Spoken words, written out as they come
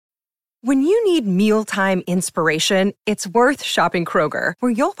When you need mealtime inspiration, it's worth shopping Kroger,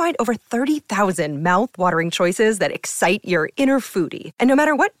 where you'll find over 30,000 mouth-watering choices that excite your inner foodie. And no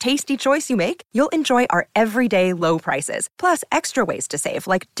matter what tasty choice you make, you'll enjoy our everyday low prices, plus extra ways to save,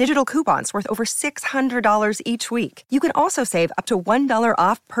 like digital coupons worth over $600 each week. You can also save up to $1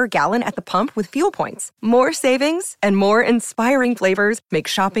 off per gallon at the pump with fuel points. More savings and more inspiring flavors make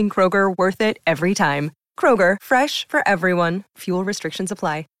shopping Kroger worth it every time. Kroger, fresh for everyone. Fuel restrictions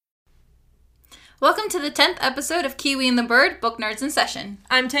apply. Welcome to the 10th episode of Kiwi and the Bird, Book Nerds in Session.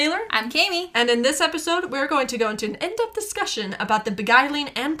 I'm Taylor. I'm Kami. And in this episode, we're going to go into an in-depth discussion about The Beguiling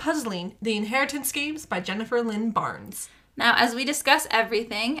and Puzzling, The Inheritance Games by Jennifer Lynn Barnes. Now, as we discuss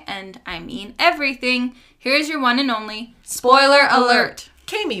everything, and I mean everything, here's your one and only spoiler alert.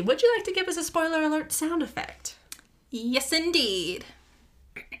 Kami, would you like to give us a spoiler alert sound effect? Yes, indeed.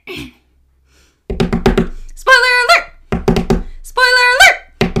 Spoiler alert! Spoiler alert!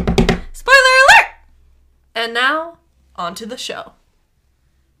 Spoiler alert! And now, on to the show.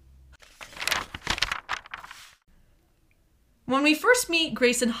 When we first meet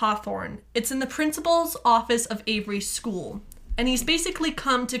Grayson Hawthorne, it's in the principal's office of Avery's school, and he's basically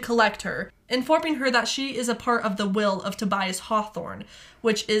come to collect her, informing her that she is a part of the will of Tobias Hawthorne,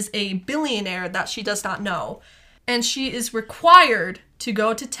 which is a billionaire that she does not know, and she is required to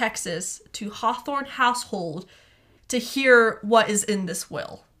go to Texas to Hawthorne household to hear what is in this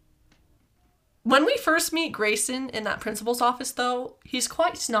will. When we first meet Grayson in that principal's office, though, he's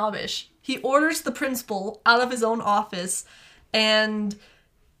quite snobbish. He orders the principal out of his own office and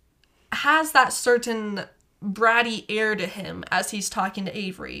has that certain bratty air to him as he's talking to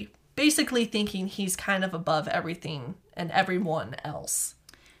Avery, basically thinking he's kind of above everything and everyone else.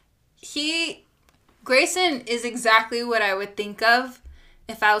 Grayson is exactly what I would think of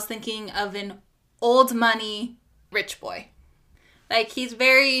if I was thinking of an old money rich boy. Like, he's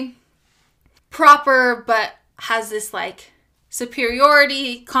very proper, but has this, like,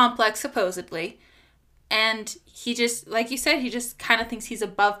 superiority complex, supposedly. And he just, like you said, he just kind of thinks he's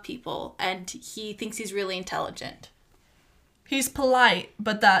above people, and he thinks he's really intelligent. He's polite,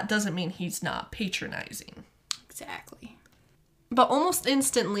 but that doesn't mean he's not patronizing. Exactly. But almost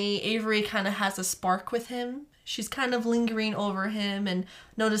instantly, Avery kind of has a spark with him. She's kind of lingering over him and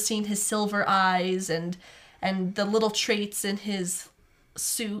noticing his silver eyes and the little traits in his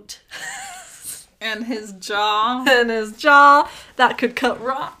suit. And his jaw. And his jaw that could cut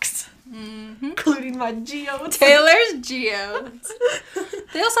rocks. Mm-hmm. Including my geodes. Taylor's geodes.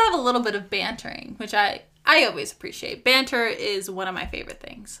 They also have a little bit of bantering, which I always appreciate. Banter is one of my favorite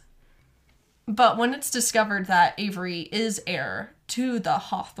things. But when it's discovered that Avery is heir to the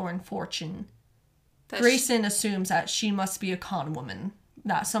Hawthorne fortune, Grayson assumes that she must be a con woman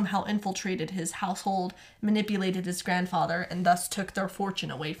that somehow infiltrated his household, manipulated his grandfather, and thus took their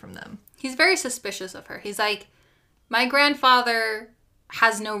fortune away from them. He's very suspicious of her. He's like, my grandfather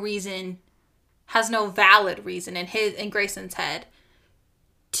has no valid reason in Grayson's head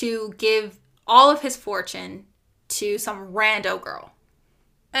to give all of his fortune to some rando girl.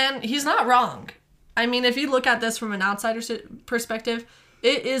 And he's not wrong. I mean, if you look at this from an outsider's perspective,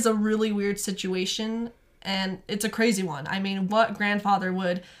 it is a really weird situation, and it's a crazy one. I mean, what grandfather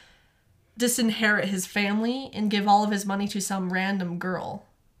would disinherit his family and give all of his money to some random girl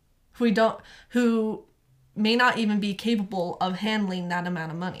who may not even be capable of handling that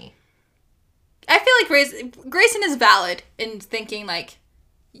amount of money? I feel like Grayson is valid in thinking, like,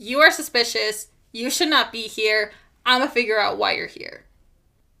 you are suspicious, you should not be here, I'm gonna figure out why you're here.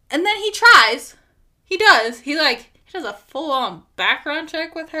 And then he tries. He does. He does a full-on background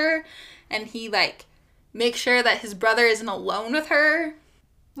check with her, and he, like, makes sure that his brother isn't alone with her.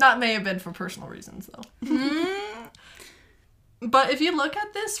 That may have been for personal reasons, though. Mm-hmm. But if you look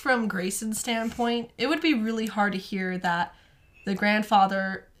at this from Grayson's standpoint, it would be really hard to hear that the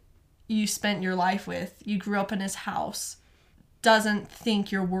grandfather you spent your life with, you grew up in his house, doesn't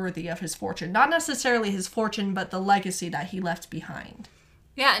think you're worthy of his fortune. Not necessarily his fortune, but the legacy that he left behind.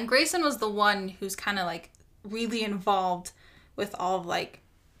 Yeah, and Grayson was the one who's kind of, like, really involved with all of, like,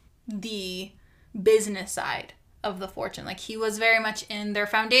 the business side of the fortune. Like, he was very much in their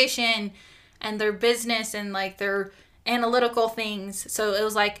foundation and their business and, like, their analytical things. So it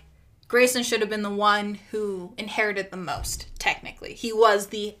was like Grayson should have been the one who inherited the most, technically. He was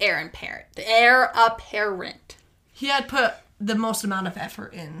the heir apparent. The heir apparent. He had put the most amount of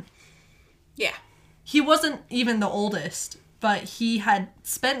effort in. Yeah. He wasn't even the oldest, but he had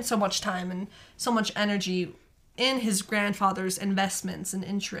spent so much time and so much energy in his grandfather's investments and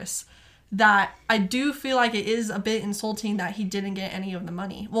interests that I do feel like it is a bit insulting that he didn't get any of the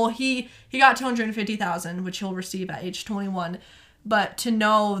money. Well, he got $250,000, which he'll receive at age 21, But to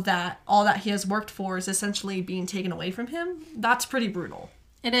know that all that he has worked for is essentially being taken away from him, that's pretty brutal.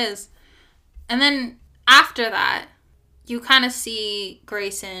 It is. And then after that, you kind of see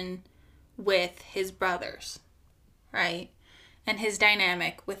Grayson with his brothers, right? And his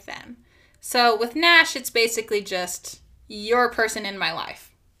dynamic with them. So with Nash, it's basically just, you're a person in my life.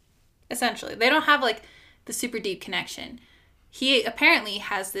 Essentially. They don't have like the super deep connection. He apparently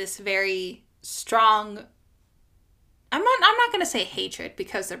has this very strong, I'm not going to say hatred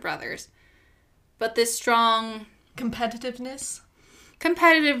because they're brothers, but this strong competitiveness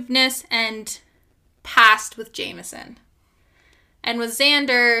and past with Jameson. And with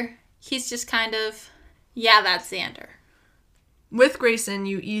Xander, he's just kind of, yeah, that's Xander. With Grayson,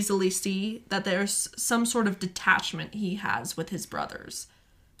 you easily see that there's some sort of detachment he has with his brothers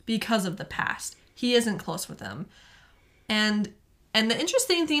because of the past. He isn't close with them. And the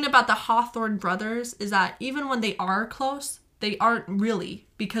interesting thing about the Hawthorne brothers is that even when they are close, they aren't really,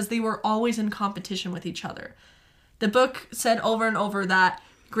 because they were always in competition with each other. The book said over and over that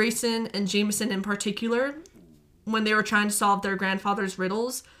Grayson and Jameson in particular, when they were trying to solve their grandfather's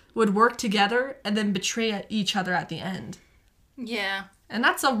riddles, would work together and then betray each other at the end. Yeah. And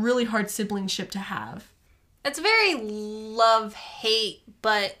that's a really hard siblingship to have. It's very love-hate,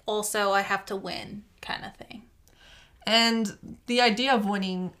 but also I have to win kind of thing. And the idea of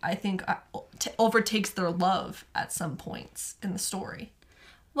winning, I think, overtakes their love at some points in the story.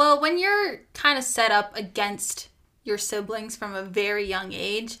 Well, when you're kind of set up against your siblings from a very young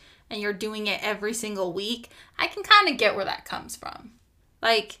age, and you're doing it every single week, I can kind of get where that comes from.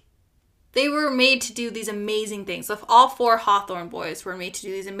 Like, they were made to do these amazing things. So if all 4 Hawthorne boys were made to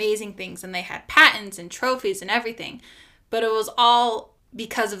do these amazing things, and they had patents and trophies and everything, but it was all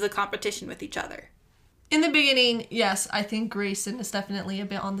because of the competition with each other. In the beginning, yes, I think Grayson is definitely a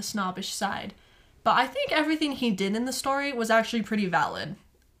bit on the snobbish side. But I think everything he did in the story was actually pretty valid.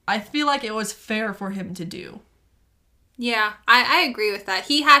 I feel like it was fair for him to do. Yeah, I agree with that.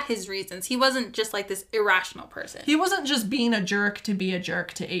 He had his reasons. He wasn't just like this irrational person. He wasn't just being a jerk to be a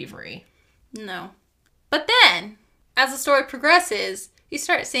jerk to Avery. No. But then, as the story progresses, you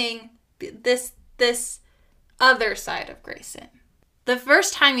start seeing this other side of Grayson. The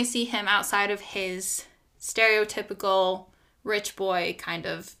first time you see him outside of his stereotypical rich boy kind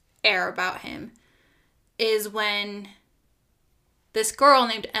of air about him is when this girl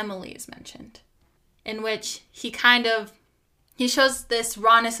named Emily is mentioned, in which he shows this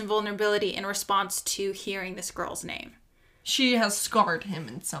rawness and vulnerability in response to hearing this girl's name. She has scarred him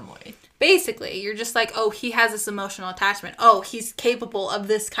in some way. Basically, you're just like, oh, he has this emotional attachment. Oh, he's capable of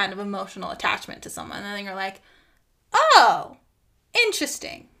this kind of emotional attachment to someone. And then you're like, oh,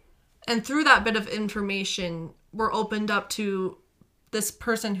 interesting. And through that bit of information, we're opened up to this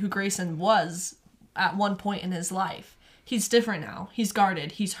person who Grayson was at one point in his life. He's different now. He's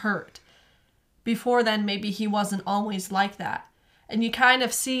guarded. He's hurt. Before then, maybe he wasn't always like that. And you kind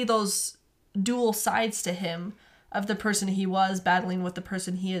of see those dual sides to him of the person he was battling with the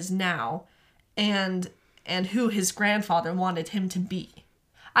person he is now, and who his grandfather wanted him to be.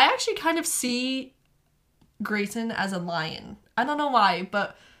 I actually kind of see Grayson as a lion. I don't know why,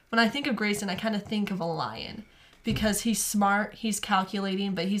 but when I think of Grayson, I kind of think of a lion. Because he's smart, he's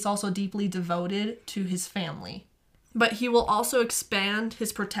calculating, but he's also deeply devoted to his family. But he will also expand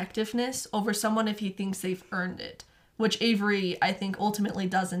his protectiveness over someone if he thinks they've earned it. Which Avery, I think, ultimately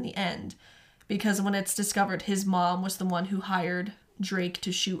does in the end. Because when it's discovered his mom was the one who hired Drake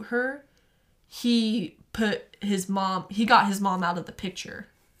to shoot her, he got his mom out of the picture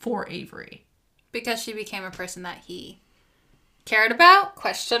for Avery. Because she became a person that he cared about? ?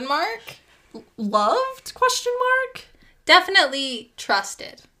 Loved? ? Definitely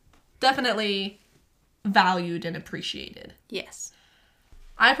trusted. Definitely valued and appreciated. Yes.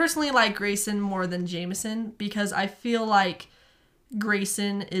 I personally like Grayson more than Jameson because I feel like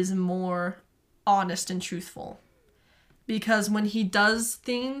Grayson is more honest and truthful. Because when he does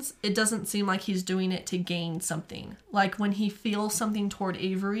things, it doesn't seem like he's doing it to gain something. Like when he feels something toward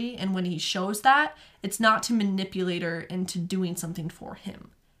Avery and when he shows that, it's not to manipulate her into doing something for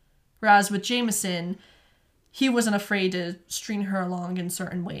him. Whereas with Jameson, he wasn't afraid to string her along in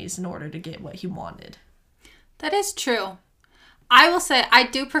certain ways in order to get what he wanted. That is true. I will say I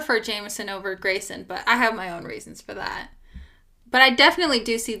do prefer Jameson over Grayson, but I have my own reasons for that. But I definitely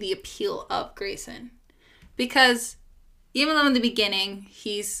do see the appeal of Grayson. Because even though in the beginning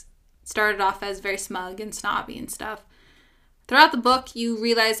he's started off as very smug and snobby and stuff, throughout the book you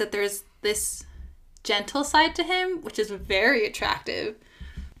realize that there's this gentle side to him, which is very attractive.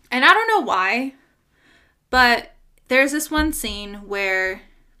 And I don't know why, but there's this one scene where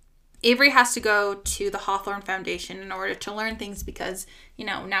Avery has to go to the Hawthorne Foundation in order to learn things because,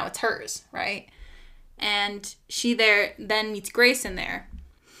 now it's hers, right? And she then meets Grayson there.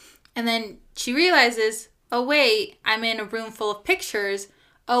 And then she realizes, oh, wait, I'm in a room full of pictures.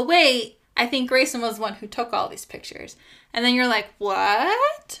 Oh, wait, I think Grayson was the one who took all these pictures. And then you're like,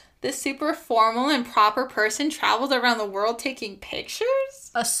 what? This super formal and proper person traveled around the world taking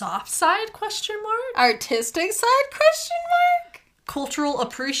pictures? A soft side, question mark? Artistic side, question mark? Cultural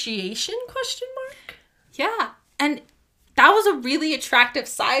appreciation, question mark? Yeah. And that was a really attractive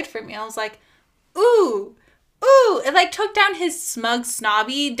side for me. I was like, ooh. It, like, took down his smug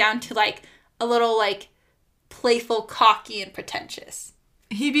snobby down to, like, a little, like, playful, cocky, and pretentious.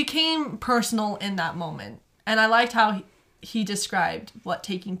 He became personal in that moment. And I liked how he described what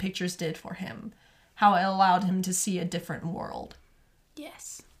taking pictures did for him. How it allowed him to see a different world.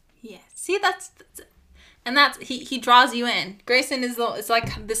 Yes. See, that's he draws you in. Grayson is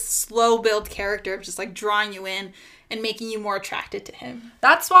like this slow build character of just like drawing you in and making you more attracted to him.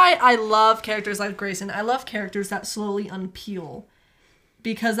 That's why I love characters like Grayson. I love characters that slowly unpeel.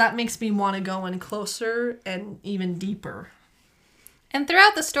 Because that makes me want to go in closer and even deeper. And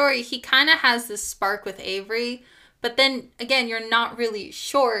throughout the story, he kind of has this spark with Avery. But then, again, you're not really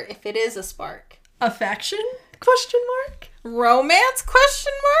sure if it is a spark. Affection? Question mark? Romance?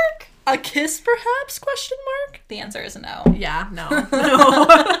 Question mark? A kiss, perhaps? Question mark? The answer is no. Yeah, no.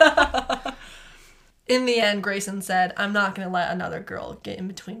 In the end, Grayson said, I'm not going to let another girl get in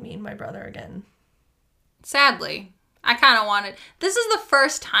between me and my brother again. Sadly, I kind of wanted... This is the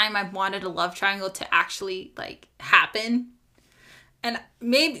first time I've wanted a love triangle to actually, like, happen. And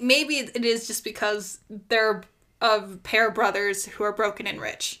maybe it is just because they're a pair of brothers who are broken and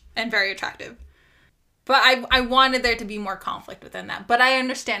rich and very attractive. But I wanted there to be more conflict within that. But I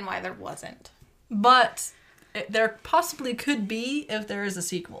understand why there wasn't. But there possibly could be if there is a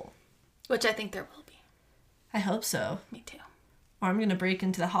sequel. Which I think there will be. I hope so. Me too. Or I'm going to break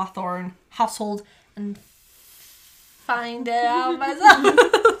into the Hawthorne household and find it out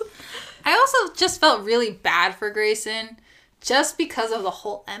myself. I also just felt really bad for Grayson. Just because of the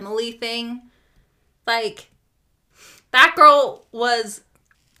whole Emily thing. Like, that girl was...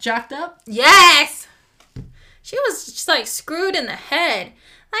 Jacked up? Yes! She was just, like, screwed in the head.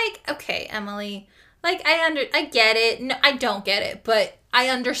 Like, okay, Emily. Like, I get it. No, I don't get it. But I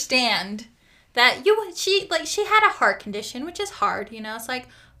understand that she had a heart condition, which is hard, It's like,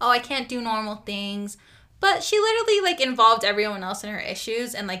 oh, I can't do normal things. But she literally, like, involved everyone else in her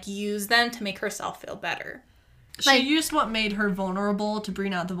issues and, like, used them to make herself feel better. She used what made her vulnerable to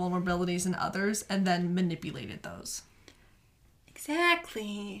bring out the vulnerabilities in others and then manipulated those.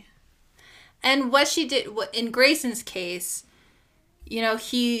 Exactly. And what she did, in Grayson's case,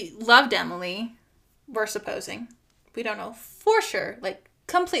 he loved Emily, we're supposing. We don't know for sure, like,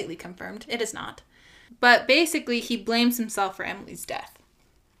 completely confirmed. It is not. But basically, he blames himself for Emily's death.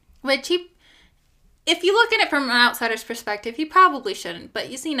 Which if you look at it from an outsider's perspective, he probably shouldn't. But,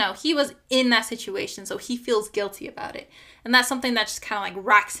 he was in that situation, so he feels guilty about it. And that's something that just kind of, like,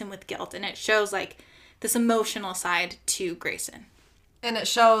 racks him with guilt. And it shows, like, this emotional side to Grayson. And it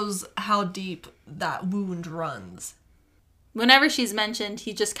shows how deep that wound runs. Whenever she's mentioned,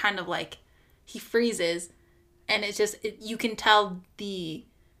 he just kind of, like, he freezes. And you can tell the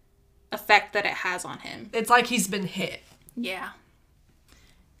effect that it has on him. It's like he's been hit. Yeah.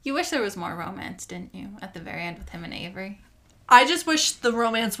 You wish there was more romance, didn't you, at the very end with him and Avery? I just wish the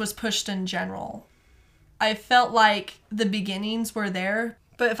romance was pushed in general. I felt like the beginnings were there,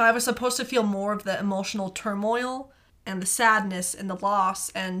 but if I was supposed to feel more of the emotional turmoil and the sadness and the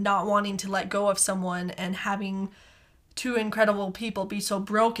loss and not wanting to let go of someone and having two incredible people be so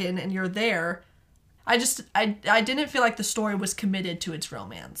broken and you're there, I didn't feel like the story was committed to its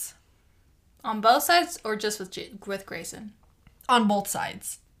romance. On both sides or just with Grayson? On both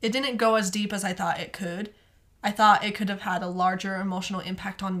sides. It didn't go as deep as I thought it could. I thought it could have had a larger emotional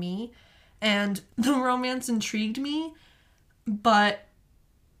impact on me. And the romance intrigued me, but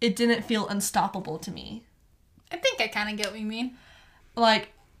it didn't feel unstoppable to me. I think I kind of get what you mean. Like,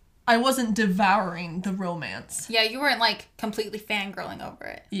 I wasn't devouring the romance. Yeah, you weren't, like, completely fangirling over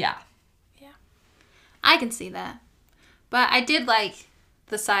it. Yeah. Yeah. I can see that. But I did like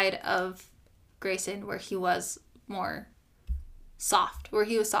the side of Grayson where he was more soft, where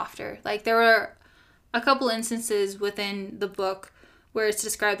he was softer. Like, there were a couple instances within the book where it's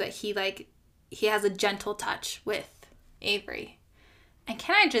described that he has a gentle touch with Avery. And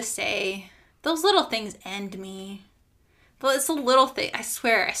can I just say, those little things end me. But it's the little thing. I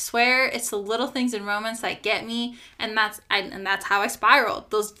swear, it's the little things in romance that get me, and that's how I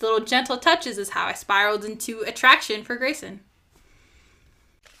spiraled. Those little gentle touches is how I spiraled into attraction for Grayson.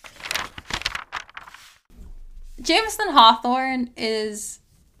 Jameson Hawthorne is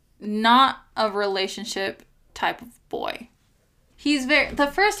not a relationship type of boy.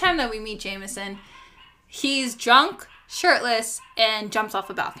 The first time that we meet Jameson, he's drunk, shirtless, and jumps off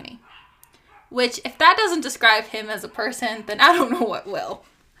a balcony. Which, if that doesn't describe him as a person, then I don't know what will.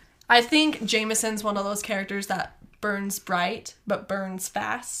 I think Jameson's one of those characters that burns bright, but burns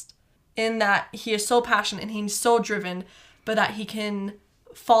fast. In that he is so passionate and he's so driven, but that he can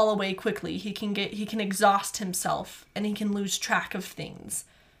fall away quickly. He can exhaust himself, and he can lose track of things.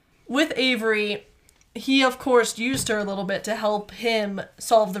 With Avery, he of course used her a little bit to help him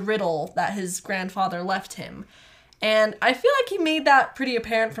solve the riddle that his grandfather left him. And I feel like he made that pretty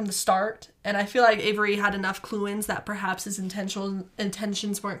apparent from the start. And I feel like Avery had enough clue-ins that perhaps his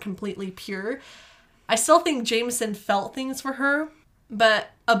intentions weren't completely pure. I still think Jameson felt things for her,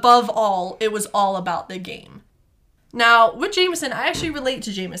 but above all, it was all about the game. Now, with Jameson, I actually relate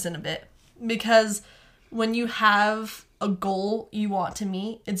to Jameson a bit, because when you have a goal you want to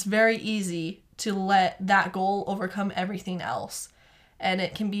meet, it's very easy to let that goal overcome everything else. And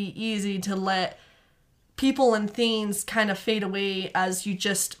it can be easy to let people and things kind of fade away as you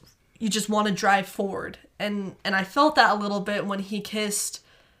just want to drive forward. And I felt that a little bit when he kissed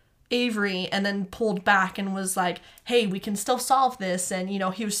Avery and then pulled back and was like, hey, we can still solve this. And,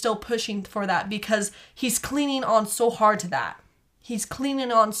 he was still pushing for that because he's clinging on so hard to that. He's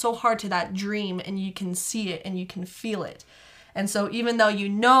clinging on so hard to that dream, and you can see it and you can feel it. And so even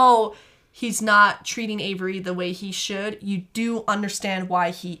though he's not treating Avery the way he should, you do understand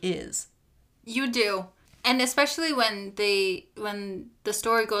why he is. You do. And especially when the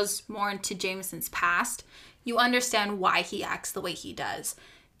story goes more into Jameson's past, you understand why he acts the way he does.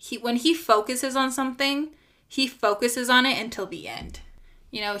 When he focuses on something, he focuses on it until the end.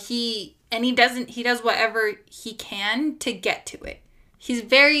 He does whatever he can to get to it. He's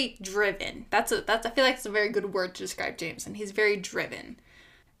very driven. I feel like it's a very good word to describe Jameson. He's very driven.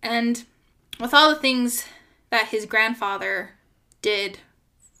 And with all the things that his grandfather did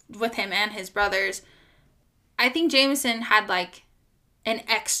with him and his brothers, I think Jameson had like an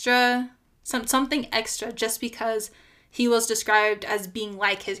extra, something extra, just because he was described as being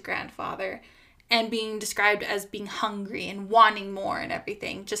like his grandfather and being described as being hungry and wanting more and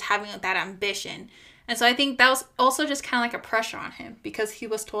everything, just having that ambition. And so I think that was also just kind of like a pressure on him, because he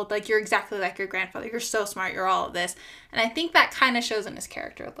was told, like, you're exactly like your grandfather. You're so smart. You're all of this. And I think that kind of shows in his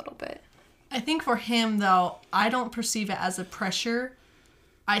character a little bit. I think for him, though, I don't perceive it as a pressure.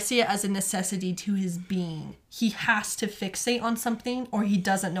 I see it as a necessity to his being. He has to fixate on something or he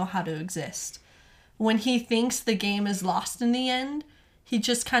doesn't know how to exist. When he thinks the game is lost in the end, he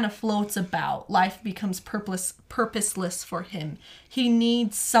just kind of floats about. Life becomes purposeless for him. He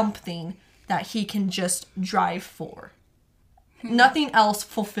needs something that he can just drive for. Nothing else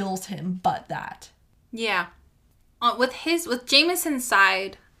fulfills him but that. Yeah. With Jameson's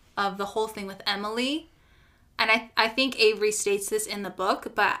side of the whole thing with Emily, and I think Avery states this in the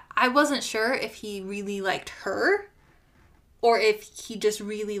book, but I wasn't sure if he really liked her or if he just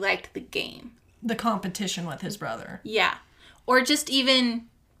really liked the game. The competition with his brother. Yeah. Or just even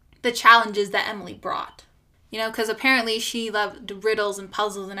the challenges that Emily brought. Because apparently she loved riddles and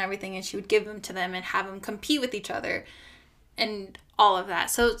puzzles and everything, and she would give them to them and have them compete with each other and all of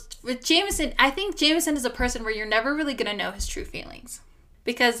that. So with Jameson, I think Jameson is a person where you're never really going to know his true feelings.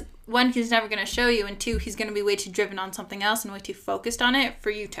 Because one, he's never going to show you, and two, he's going to be way too driven on something else and way too focused on it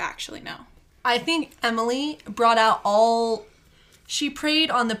for you to actually know. I think Emily brought out she preyed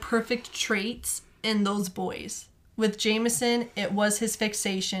on the perfect traits in those boys. With Jameson, it was his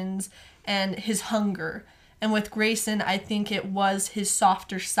fixations and his hunger. And with Grayson, I think it was his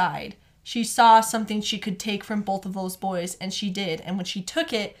softer side. She saw something she could take from both of those boys, and she did. And when she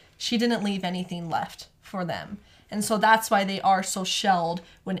took it, she didn't leave anything left for them. And so that's why they are so shelled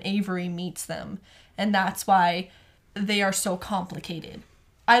when Avery meets them. And that's why they are so complicated.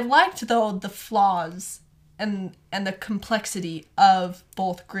 I liked, though, the flaws and the complexity of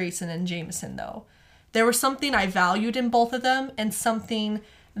both Grayson and Jameson, though. There was something I valued in both of them, and something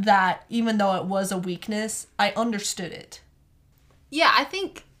that, even though it was a weakness, I understood it. Yeah, I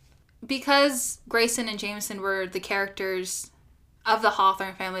think because Grayson and Jameson were the characters of the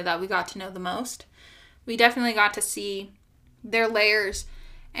Hawthorne family that we got to know the most, we definitely got to see their layers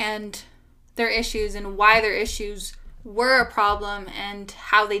and their issues and why their issues were a problem and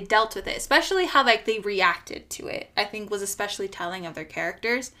how they dealt with it. Especially how they reacted to it, I think, was especially telling of their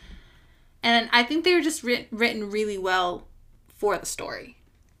characters. And I think they were just written really well for the story.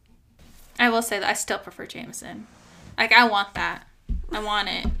 I will say that I still prefer Jameson. I want that. I want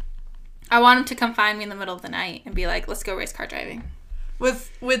it. I want him to come find me in the middle of the night and be like, let's go race car driving.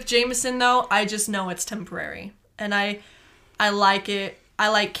 With Jameson, though, I just know it's temporary. And I like it. I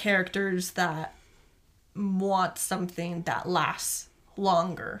like characters that want something that lasts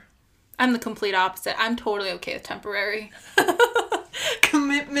longer. I'm the complete opposite. I'm totally okay with temporary.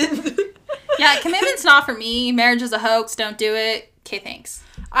 Commitment. Yeah, commitment's not for me. Marriage is a hoax. Don't do it. Okay, thanks.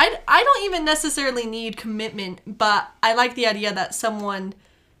 I don't even necessarily need commitment, but I like the idea that someone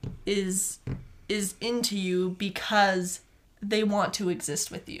is into you because they want to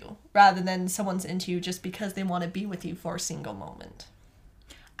exist with you, rather than someone's into you just because they want to be with you for a single moment.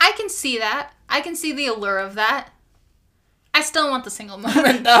 I can see that. I can see the allure of that. I still want the single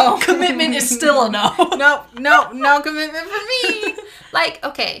moment, though. Commitment is still a no. No commitment for me. Like,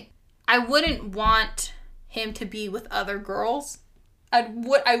 okay, I wouldn't want him to be with other girls. I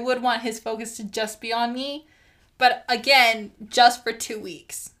would want his focus to just be on me. But again, just for 2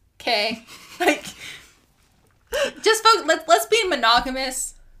 weeks. Okay? Like, just let's be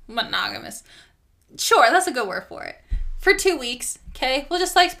monogamous. Monogamous. Sure, that's a good word for it. For 2 weeks, okay? We'll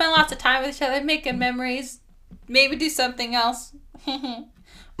just, like, spend lots of time with each other, make good memories. Maybe do something else.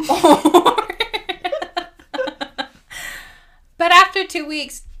 But after 2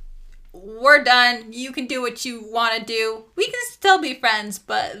 weeks, we're done. You can do what you want to do. We can still be friends,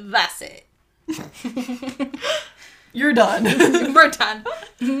 but that's it. You're done. We're done.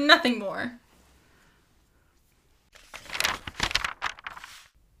 Nothing more.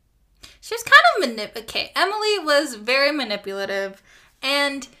 She was kind of okay, Emily was very manipulative,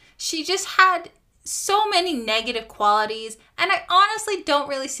 and she just had so many negative qualities, and I honestly don't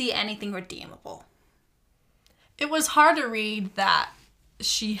really see anything redeemable. It was hard to read that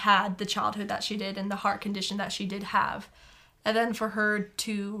she had the childhood that she did and the heart condition that she did have, and then for her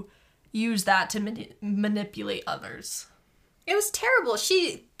to use that to manipulate others. It was terrible.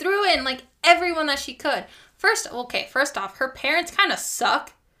 She threw in, like, everyone that she could. First off, her parents kind of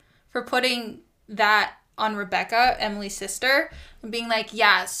suck for putting that on Rebecca, Emily's sister, and being like,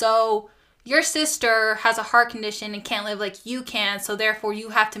 yeah, so your sister has a heart condition and can't live like you can, so therefore you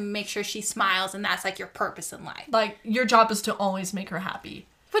have to make sure she smiles, and that's, like, your purpose in life. Like, your job is to always make her happy.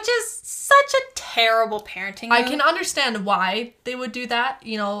 Which is such a terrible parenting move. I can understand why they would do that.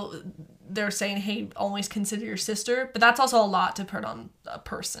 You know, they're saying, hey, always consider your sister, but that's also a lot to put on a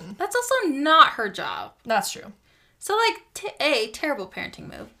person. That's also not her job. That's true. So, like, terrible parenting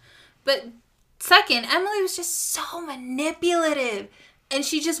move. But second, Emily was just so manipulative. And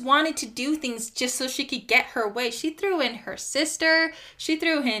she just wanted to do things just so she could get her way. She threw in her sister. She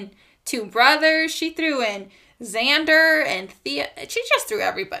threw in 2 brothers. She threw in Xander and Thea. She just threw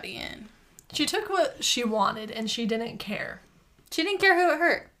everybody in. She took what she wanted and she didn't care. She didn't care who it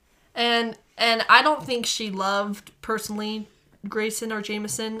hurt. And I don't think she loved, personally, Grayson or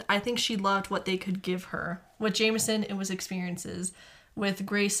Jameson. I think she loved what they could give her. With Jameson, it was experiences. With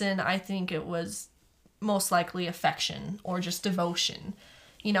Grayson, I think it was most likely affection or just devotion.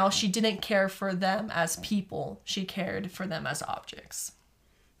 You know, she didn't care for them as people. She cared for them as objects.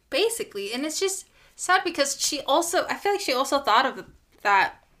 Basically. And it's just sad because I feel like she also thought of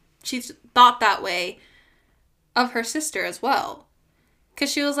that. She thought that way of her sister as well.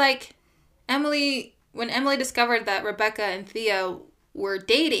 Because she was like, when Emily discovered that Rebecca and Theo were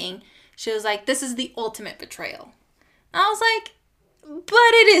dating, she was like, this is the ultimate betrayal. And I was like, but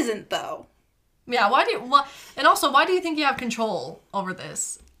it isn't, though. Yeah, why do you think you have control over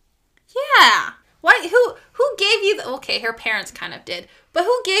this? Yeah. Why? Who gave you okay, her parents kind of did. But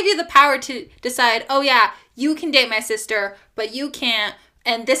who gave you the power to decide, oh yeah, you can date my sister, but you can't,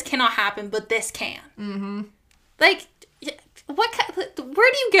 and this cannot happen, but this can? Mm-hmm. Like,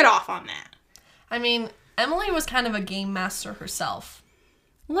 where do you get off on that? I mean, Emily was kind of a game master herself.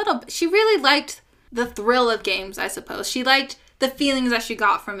 A little bit. She really liked the thrill of games, I suppose. She liked the feelings that she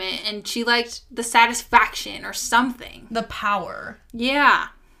got from it, and she liked the satisfaction or something. The power. Yeah.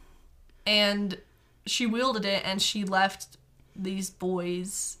 And she wielded it, and she left these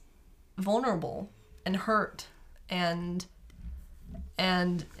boys vulnerable and hurt and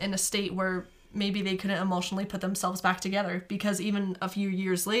in a state where maybe they couldn't emotionally put themselves back together, because even a few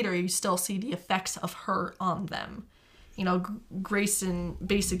years later, you still see the effects of her on them. You know, Grayson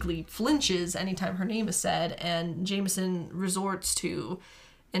basically flinches anytime her name is said, and Jameson resorts to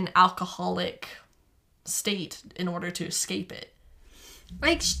an alcoholic state in order to escape it.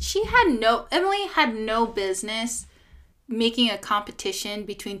 Like, Emily had no business making a competition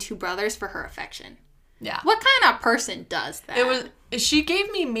between 2 brothers for her affection. Yeah. What kind of person does that? She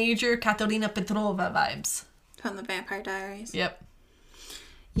gave me major Katerina Petrova vibes. From the Vampire Diaries? Yep.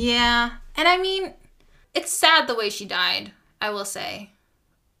 Yeah. And I mean, it's sad the way she died, I will say.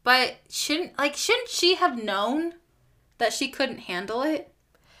 But shouldn't she have known that she couldn't handle it?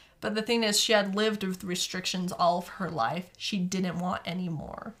 But the thing is, she had lived with restrictions all of her life. She didn't want any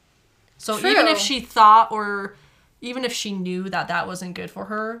more. So True. Even if she thought, or even if she knew that that wasn't good for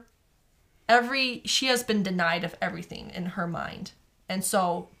her, she has been denied of everything in her mind. And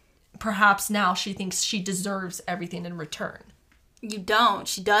so perhaps now she thinks she deserves everything in return. You don't.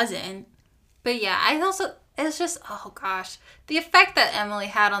 She doesn't. But yeah, it's just, oh gosh. The effect that Emily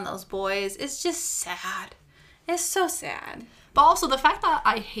had on those boys is just sad. It's so sad. But also the fact that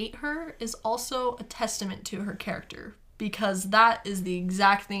I hate her is also a testament to her character. Because that is the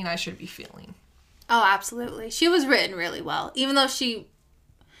exact thing I should be feeling. Oh, absolutely. She was written really well. Even though she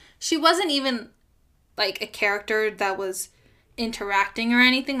wasn't even, like, a character that was interacting or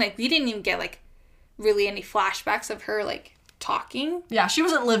anything. Like, we didn't even get, like, really any flashbacks of her, like, talking. Yeah, she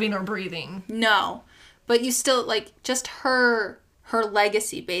wasn't living or breathing. No. But you still, like, just her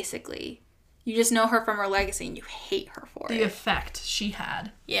legacy, basically. You just know her from her legacy and you hate her for it. The effect she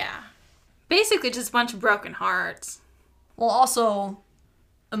had. Yeah. Basically just a bunch of broken hearts. Well, also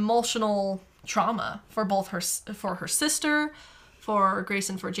emotional trauma for both her sister, for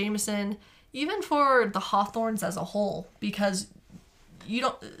Grayson, for Jameson, even for the Hawthorns as a whole, because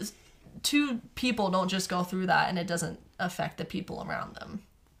two people don't just go through that and it doesn't affect the people around them.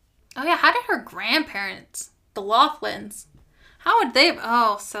 Oh yeah, how did her grandparents, the Laughlins, how would they,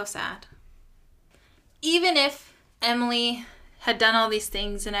 oh, so sad. Even if Emily had done all these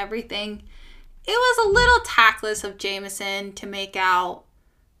things and everything, it was a little tactless of Jameson to make out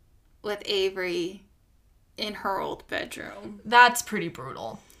with Avery in her old bedroom. That's pretty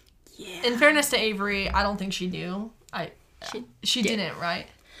brutal. Yeah. In fairness to Avery, I don't think she knew. She didn't, right?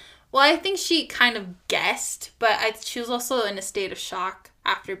 Well, I think she kind of guessed, but she was also in a state of shock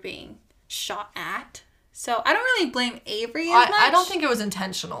after being shot at. So I don't really blame Avery as much. I don't think it was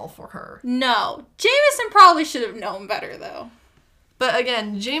intentional for her. No. Jameson probably should have known better, though. But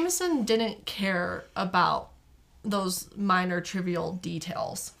again, Jameson didn't care about those minor trivial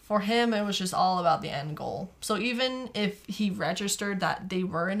details. For him, it was just all about the end goal. So even if he registered that they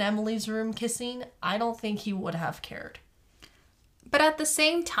were in Emily's room kissing, I don't think he would have cared. But at the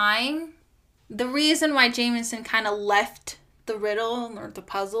same time, the reason why Jameson kind of left the riddle or the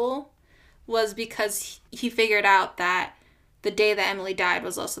puzzle was because he figured out that the day that Emily died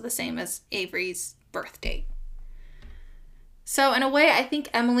was also the same as Avery's birth date. So in a way, I think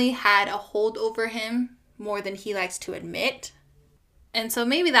Emily had a hold over him more than he likes to admit. And so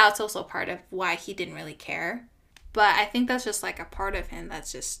maybe that's also part of why he didn't really care. But I think that's just like a part of him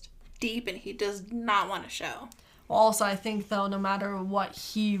that's just deep and he does not want to show. Well, also, I think, though, no matter what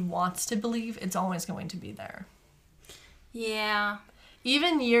he wants to believe, it's always going to be there. Yeah.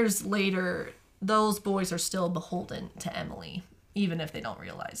 Even years later, those boys are still beholden to Emily, even if they don't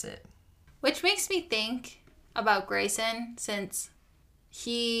realize it. Which makes me think about Grayson, since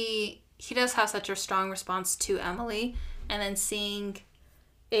he does have such a strong response to Emily, and then seeing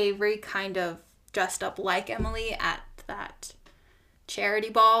Avery kind of dressed up like Emily at that charity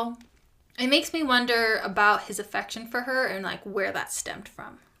ball, it makes me wonder about his affection for her and like where that stemmed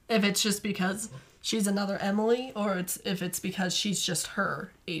from. If it's just because she's another Emily, or if it's because she's just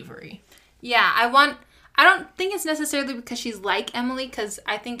her, Avery. Yeah, I don't think it's necessarily because she's like Emily, because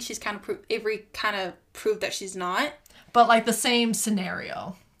I think she's Avery kind of proved that she's not. But like the same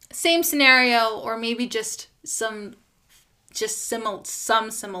scenario. Same scenario, or maybe just some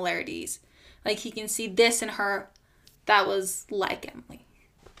similarities. Like he can see this in her that was like Emily.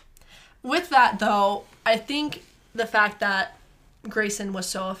 With that, though, I think the fact that Grayson was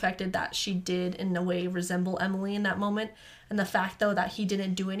so affected that she did, in a way, resemble Emily in that moment, and the fact, though, that he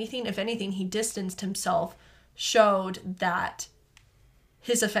didn't do anything, if anything, he distanced himself, showed that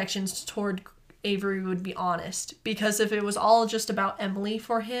his affections toward Avery would be honest. Because if it was all just about Emily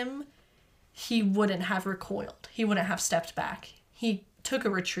for him, he wouldn't have recoiled. He wouldn't have stepped back. He took a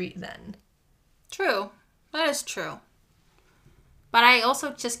retreat then. True. That is true. But I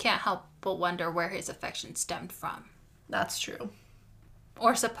also just can't help but wonder where his affection stemmed from. That's true.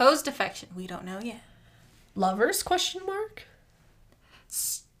 Or supposed affection. We don't know yet. Lovers, question mark?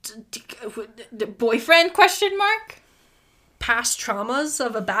 Boyfriend, question mark? Past traumas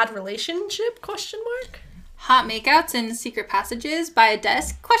of a bad relationship, question mark? Hot makeouts in secret passages by a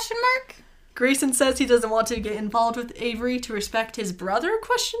desk, question mark? Grayson says he doesn't want to get involved with Avery to respect his brother,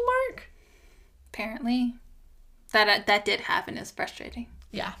 question mark? Apparently. That did happen. It's frustrating.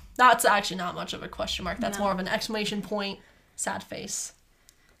 Yeah, that's actually not much of a question mark. That's No. more of an exclamation point, sad face.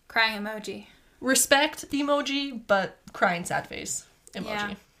 Crying emoji. Respect emoji, but crying sad face emoji.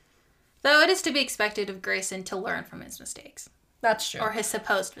 Yeah. Though it is to be expected of Grayson to learn from his mistakes. That's true. Or his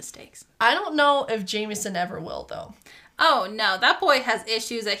supposed mistakes. I don't know if Jameson ever will, though. Oh, no. That boy has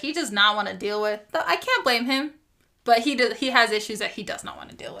issues that he does not want to deal with. I can't blame him. But he has issues that he does not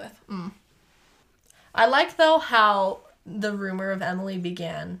want to deal with. I like, though, how the rumor of Emily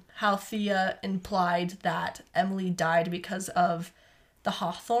began. How Thea implied that Emily died because of the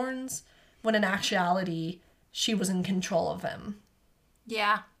Hawthorns, when in actuality, she was in control of them.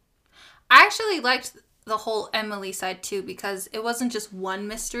 Yeah. I actually liked the whole Emily side, too, because it wasn't just one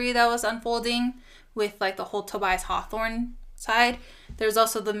mystery that was unfolding with, like, the whole Tobias Hawthorne side. There's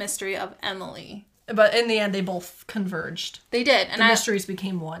also the mystery of Emily. But in the end, they both converged. They did. And the mysteries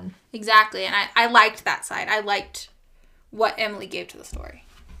became one. Exactly. And I liked that side. I liked what Emily gave to the story.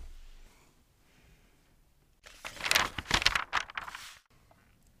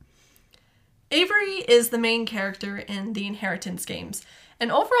 Avery is the main character in the Inheritance games.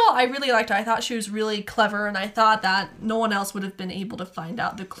 And overall, I really liked her. I thought she was really clever, and I thought that no one else would have been able to find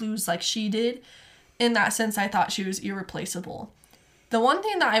out the clues like she did. In that sense, I thought she was irreplaceable. The one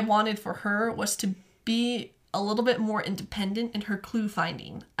thing that I wanted for her was to be a little bit more independent in her clue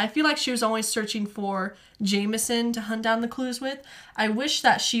finding. I feel like she was always searching for Jameson to hunt down the clues with. I wish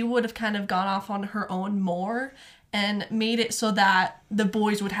that she would have kind of gone off on her own more and made it so that the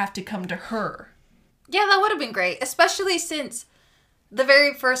boys would have to come to her. Yeah, that would have been great, especially since the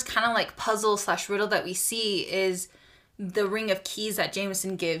very first kind of like puzzle / riddle that we see is the ring of keys that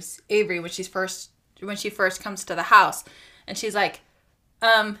Jameson gives Avery when she first comes to the house. And she's like,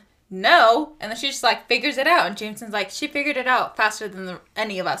 no. And then she just like figures it out. And Jameson's like, she figured it out faster than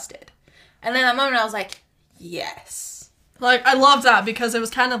any of us did. And then that moment I was like, yes. Like, I loved that because it was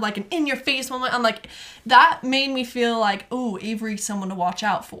kind of like an in-your-face moment. I'm like, that made me feel like, oh, Avery's someone to watch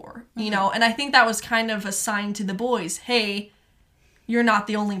out for, you know? And I think that was kind of a sign to the boys, hey, you're not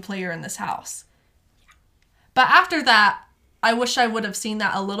the only player in this house. But after that, I wish I would have seen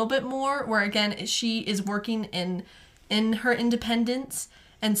that a little bit more, where, again, she is working in her independence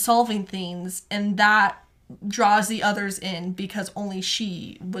and solving things, and that draws the others in because only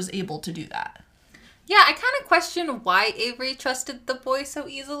she was able to do that. Yeah, I kind of question why Avery trusted the boys so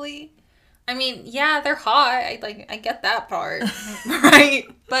easily. I mean, yeah, they're hot. I get that part, right?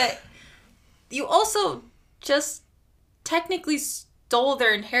 But you also just technically stole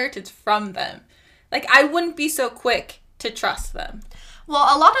their inheritance from them. Like, I wouldn't be so quick to trust them. Well,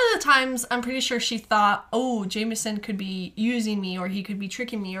 a lot of the times, I'm pretty sure she thought, oh, Jameson could be using me, or he could be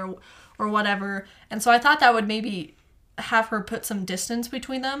tricking me, or whatever. And so I thought that would maybe have her put some distance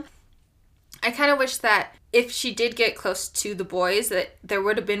between them. I kind of wish that if she did get close to the boys, that there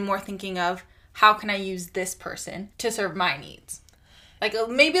would have been more thinking of, how can I use this person to serve my needs? Like,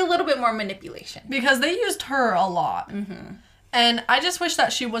 maybe a little bit more manipulation. Because they used her a lot. Mm-hmm. And I just wish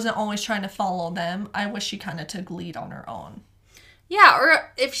that she wasn't always trying to follow them. I wish she kind of took lead on her own. Yeah,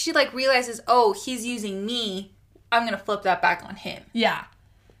 or if she, like, realizes, oh, he's using me, I'm going to flip that back on him. Yeah.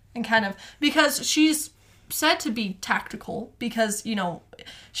 And kind of, because she's said to be tactical, because, you know,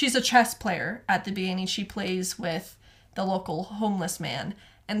 she's a chess player at the beginning. She plays with the local homeless man.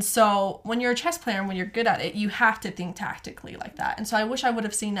 And so when you're a chess player and when you're good at it, you have to think tactically like that. And so I wish I would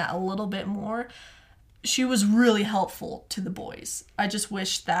have seen that a little bit more. She was really helpful to the boys. I just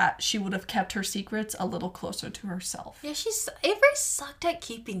wish that she would have kept her secrets a little closer to herself. Yeah, Avery sucked at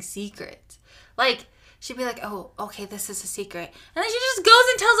keeping secrets. Like, she'd be like, oh, okay, this is a secret. And then she just goes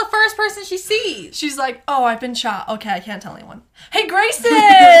and tells the first person she sees. She's like, oh, I've been shot. Okay, I can't tell anyone. Hey,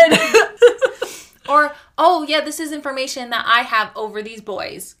 Grayson! Or, oh, yeah, this is information that I have over these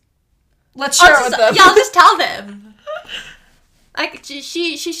boys. Let's share it with them. Yeah, I'll just tell them. Like,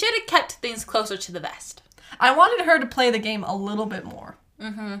 she should have kept things closer to the vest. I wanted her to play the game a little bit more.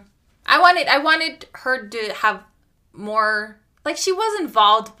 Mm-hmm. I wanted her to have more, like, she was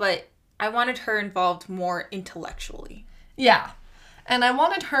involved, but I wanted her involved more intellectually. Yeah. And I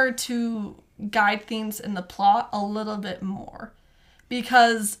wanted her to guide things in the plot a little bit more.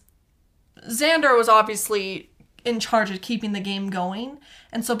 Because Xander was obviously in charge of keeping the game going.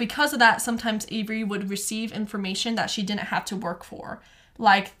 And so because of that, sometimes Avery would receive information that she didn't have to work for.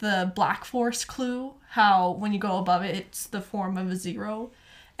 Like the Black Forest clue, how when you go above it, it's the form of a 0.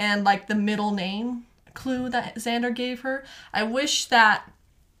 And like the middle name clue that Xander gave her. I wish that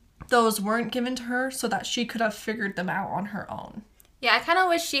those weren't given to her so that she could have figured them out on her own. Yeah, I kind of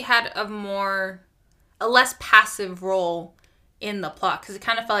wish she had a less passive role in the plot, because it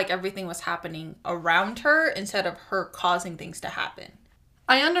kind of felt like everything was happening around her instead of her causing things to happen.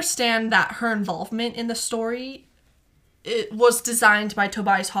 I understand that her involvement in the story, it was designed by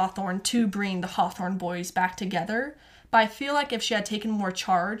Tobias Hawthorne to bring the Hawthorne boys back together, but I feel like if she had taken more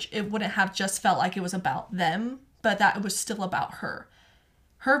charge, it wouldn't have just felt like it was about them, but that it was still about her.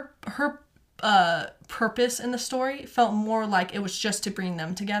 Her purpose in the story. It felt more like it was just to bring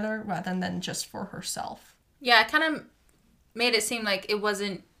them together rather than just for herself. Yeah, it kind of made it seem like it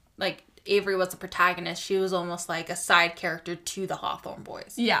wasn't like Avery was the protagonist. She was almost like a side character to the Hawthorne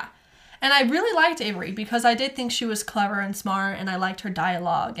boys. Yeah. And I really liked Avery because I did think she was clever and smart, and I liked her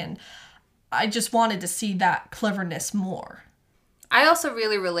dialogue, and I just wanted to see that cleverness more. I also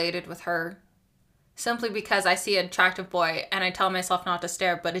really related with her simply because I see an attractive boy and I tell myself not to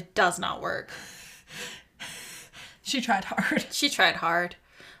stare, but it does not work. She tried hard. She tried hard.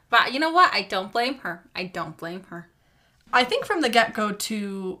 But you know what? I don't blame her. I don't blame her. I think from the get-go,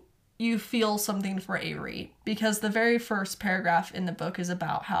 too, you feel something for Avery because the very first paragraph in the book is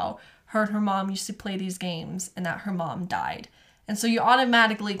about how her and her mom used to play these games and that her mom died. And so you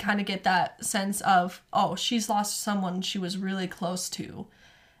automatically kind of get that sense of, oh, she's lost someone she was really close to.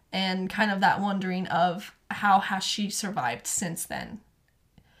 And kind of that wondering of how has she survived since then.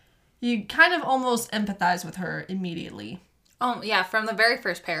 You kind of almost empathize with her immediately. Oh, yeah, from the very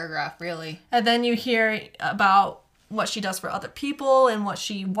first paragraph, really. And then you hear about what she does for other people and what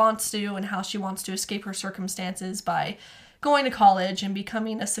she wants to and how she wants to escape her circumstances by going to college and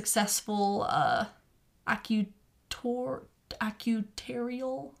becoming a successful actuarial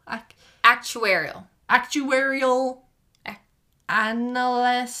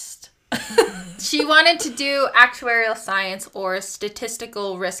analyst. She wanted to do actuarial science or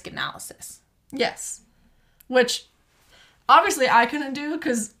statistical risk analysis. Yes. Which obviously I couldn't do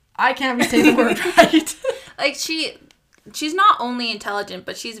because I can't be saying the word right. Like, she's not only intelligent,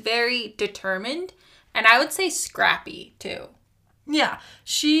 but she's very determined. And I would say scrappy, too. Yeah.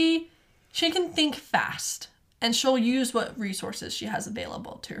 She can think fast. And she'll use what resources she has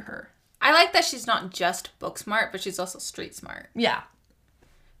available to her. I like that she's not just book smart, but she's also street smart. Yeah.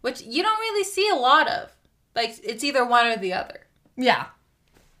 Which you don't really see a lot of. Like, it's either one or the other. Yeah.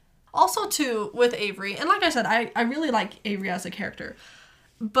 Also, too, with Avery, and like I said, I really like Avery as a character.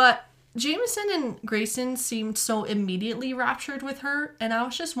 But Jameson and Grayson seemed so immediately raptured with her, and I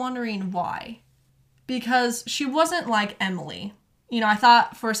was just wondering why. Because she wasn't like Emily. You know, I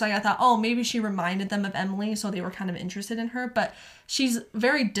thought, for a second, oh, maybe she reminded them of Emily, so they were kind of interested in her. But she's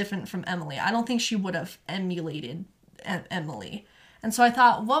very different from Emily. I don't think she would have emulated Emily. And so I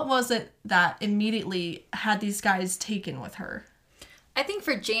thought, what was it that immediately had these guys taken with her? I think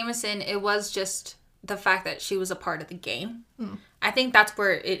for Jameson, it was just the fact that she was a part of the game. I think that's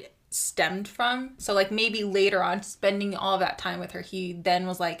where it stemmed from. So, like, maybe later on, spending all that time with her, he then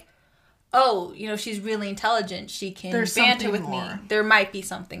was like, oh, you know, she's really intelligent. She can banter with me. There might be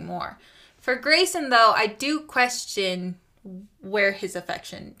something more. For Grayson, though, I do question where his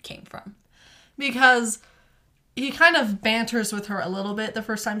affection came from. Because he kind of banters with her a little bit the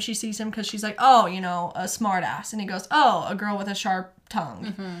first time she sees him, because she's like, oh, you know, a smart ass. And he goes, oh, a girl with a sharp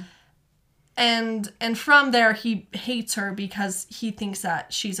tongue. Mm-hmm. And from there, he hates her because he thinks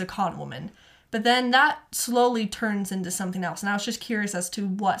that she's a con woman. But then that slowly turns into something else. And I was just curious as to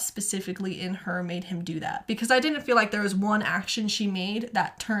what specifically in her made him do that. Because I didn't feel like there was one action she made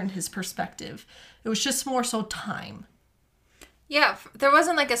that turned his perspective. It was just more so time. Yeah, there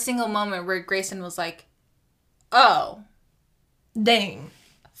wasn't like a single moment where Grayson was like, oh. Dang.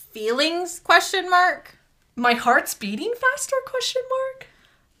 Feelings? Question mark. My heart's beating faster? Question mark.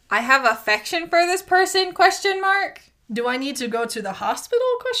 I have affection for this person? Question mark. Do I need to go to the hospital?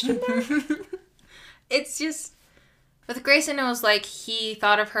 Question mark. It's just, with Grayson, it was like he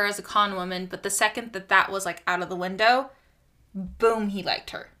thought of her as a con woman, but the second that was like out of the window, boom, he liked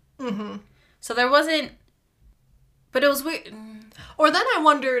her. Mm-hmm. So there wasn't, but it was weird. Or then I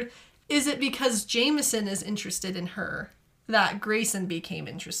wondered, is it because Jameson is interested in her that Grayson became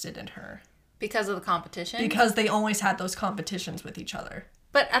interested in her? Because of the competition? Because they always had those competitions with each other.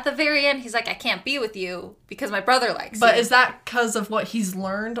 But at the very end, he's like, I can't be with you because my brother likes you. But is that because of what he's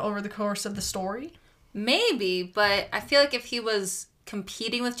learned over the course of the story? Maybe, but I feel like if he was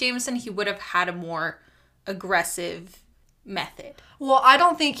competing with Jameson, he would have had a more aggressive method. Well, I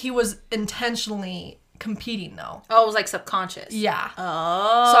don't think he was intentionally competing, though. Oh, it was like subconscious. Yeah.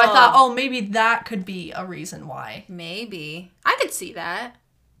 Oh. So I thought, oh, maybe that could be a reason why. Maybe. I could see that.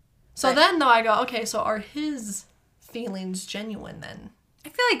 So then, though, I go, okay, so are his feelings genuine then? I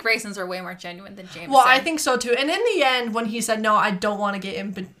feel like Grayson's are way more genuine than Jameson. Well, I think so too. And in the end, when he said, no, I don't want to get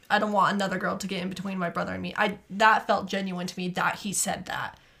in, I don't want another girl to get in between my brother and me, that felt genuine to me that he said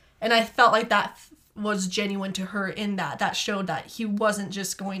that. And I felt like that was genuine to her in that showed that he wasn't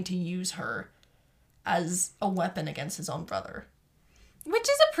just going to use her as a weapon against his own brother. Which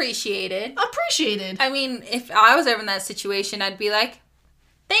is appreciated. I mean, if I was ever in that situation, I'd be like,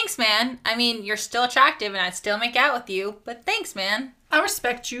 thanks, man. I mean, you're still attractive and I'd still make out with you, but thanks, man. I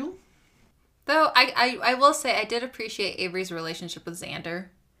respect you. Though I will say I did appreciate Avery's relationship with Xander.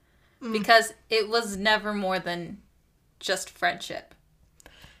 Because it was never more than just friendship.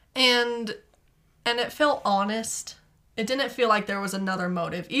 And it felt honest. It didn't feel like there was another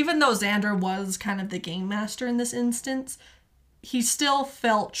motive. Even though Xander was kind of the game master in this instance, he still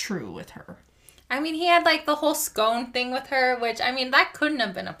felt true with her. I mean, he had, like, the whole scone thing with her, which, I mean, that couldn't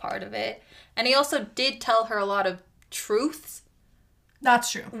have been a part of it. And he also did tell her a lot of truths.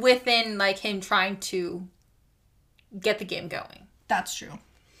 That's true. Within, like, him trying to get the game going. That's true.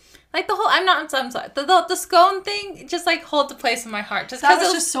 Like, the whole, I'm sorry. The scone thing just, like, holds a place in my heart. Just that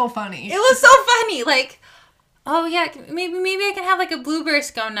was just so funny. It was so funny. Like, oh, yeah, maybe I can have, like, a blueberry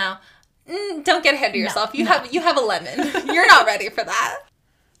scone now. Don't get ahead of yourself. You have a lemon. You're not ready for that.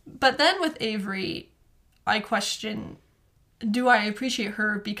 But then with Avery, I question, do I appreciate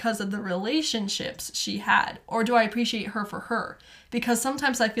her because of the relationships she had? Or do I appreciate her for her? Because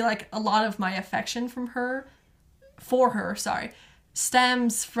sometimes I feel like a lot of my affection for her,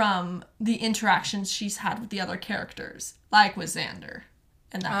 stems from the interactions she's had with the other characters. Like with Xander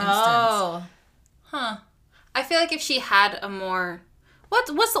in that instance. Oh. Huh. I feel like if she had a more...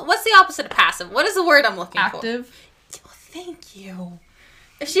 What's the opposite of passive? What is the word I'm looking Active. for? Oh, thank you.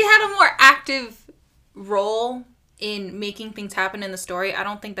 If she had a more active role in making things happen in the story, I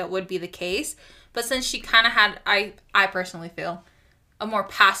don't think that would be the case. But since she kind of had, I personally feel, a more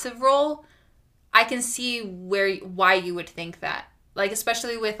passive role, I can see why you would think that. Like,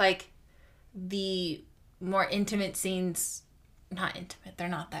 especially with, like, the more intimate scenes. Not intimate. They're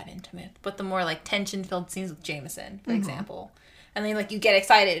not that intimate. But the more, like, tension-filled scenes with Jameson, for example. And then, like, you get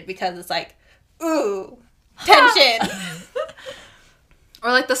excited because it's like, ooh, tension.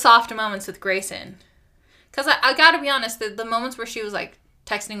 Or, like, the soft moments with Grayson. Because I gotta be honest, the moments where she was, like,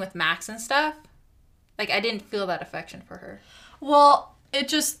 texting with Max and stuff, like, I didn't feel that affection for her. Well,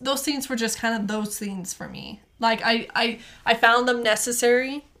 those scenes were just kind of those scenes for me. Like, I found them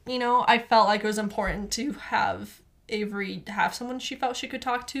necessary, you know? I felt like it was important to have Avery have someone she felt she could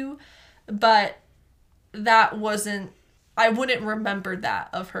talk to. But that wasn't... I wouldn't remember that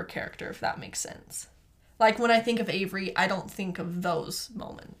of her character, if that makes sense. Like, when I think of Avery, I don't think of those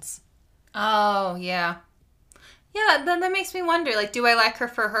moments. Oh, yeah. Yeah, then that makes me wonder, like, do I like her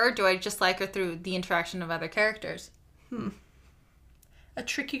for her? Do I just like her through the interaction of other characters? A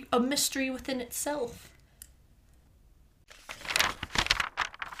mystery within itself.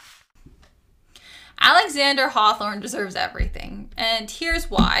 Alexander Hawthorne deserves everything. And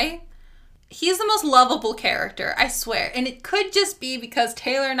here's why. He's the most lovable character, I swear. And it could just be because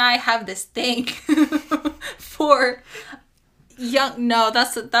Taylor and I have this thing for young... No,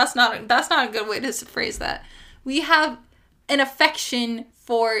 that's not a good way to phrase that. We have an affection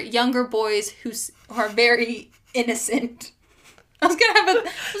for younger boys who are very innocent. I was gonna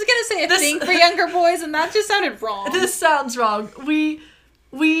say a thing for younger boys, and that just sounded wrong. This sounds wrong. We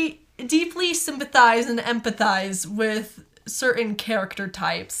deeply sympathize and empathize with certain character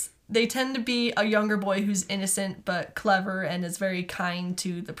types. They tend to be a younger boy who's innocent but clever and is very kind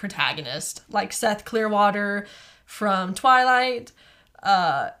to the protagonist, like Seth Clearwater from Twilight,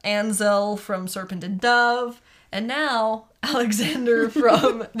 Ansel from Serpent and Dove, and now Alexander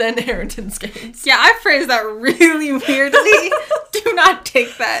from The Inheritance Games. Yeah, I phrased that really weirdly. Do not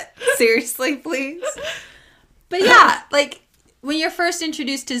take that seriously, please. But yeah, like, when you're first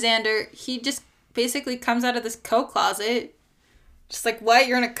introduced to Xander, he just basically comes out of this coat closet. Just like, what?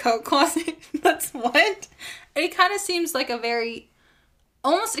 You're in a coat closet? That's what? And he kind of seems like a very,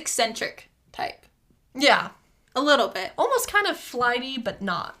 almost eccentric type. Yeah. A little bit. Almost kind of flighty, but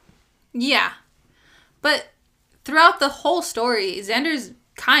not. Yeah. But throughout the whole story, Xander's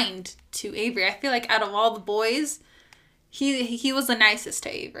kind to Avery. I feel like out of all the boys, he was the nicest to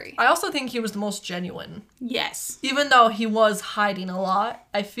Avery. I also think he was the most genuine. Yes. Even though he was hiding a lot,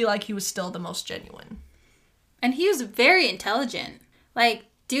 I feel like he was still the most genuine. And he was very intelligent. Like,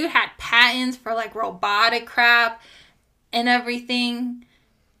 dude had patents for, like, robotic crap and everything.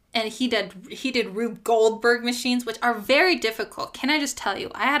 And he did Rube Goldberg machines, which are very difficult. Can I just tell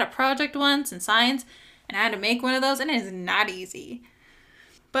you, I had a project once in science, and I had to make one of those, and it is not easy.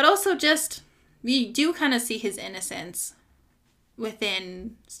 But also just, you do kind of see his innocence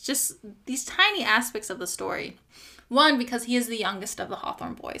within just these tiny aspects of the story. One, because he is the youngest of the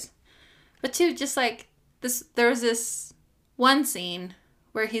Hawthorne boys. But two, just like, there was this one scene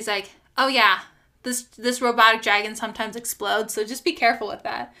where he's like, oh yeah, this robotic dragon sometimes explodes, so just be careful with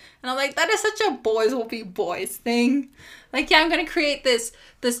that. And I'm like, that is such a boys will be boys thing. Like, yeah, I'm gonna create this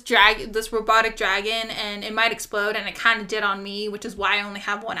robotic dragon, and it might explode, and it kind of did on me, which is why I only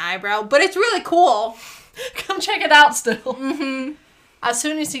have one eyebrow. But it's really cool. Come check it out still. Mm-hmm. As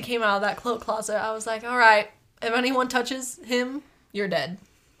soon as he came out of that cloak closet, I was like, all right, if anyone touches him, you're dead.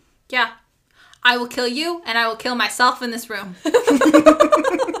 Yeah. I will kill you, and I will kill myself in this room.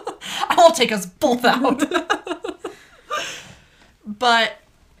 I will take us both out. But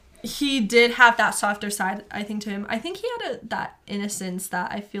he did have that softer side, I think, to him. I think he had that innocence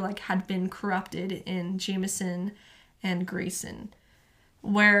that I feel like had been corrupted in Jameson and Grayson,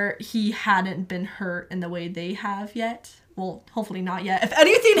 where he hadn't been hurt in the way they have yet. Well, hopefully not yet. If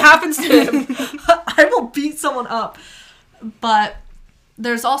anything happens to him, I will beat someone up. But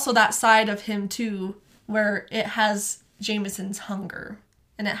there's also that side of him, too, where it has Jameson's hunger.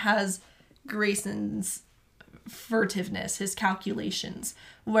 And it has Grayson's furtiveness, his calculations.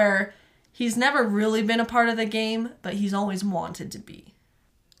 Where he's never really been a part of the game, but he's always wanted to be.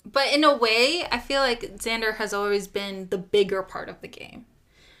 But in a way, I feel like Xander has always been the bigger part of the game.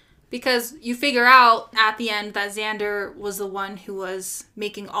 Because you figure out at the end that Xander was the one who was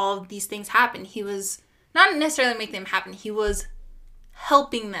making all of these things happen. He was not necessarily making them happen. He was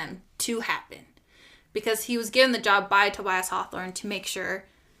helping them to happen. Because he was given the job by Tobias Hawthorne to make sure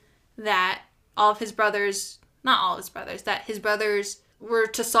that all of his brothers, not all of his brothers, that his brothers were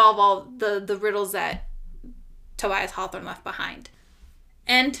to solve all the riddles that Tobias Hawthorne left behind.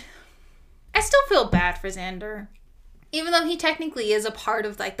 And I still feel bad for Xander. Even though he technically is a part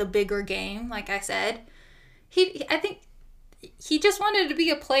of, like, the bigger game, like I said, I think he just wanted to be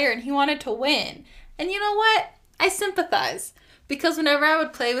a player and he wanted to win. And you know what? I sympathize. Because whenever I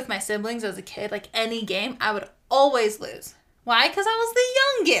would play with my siblings as a kid, like any game, I would always lose. Why? Because I was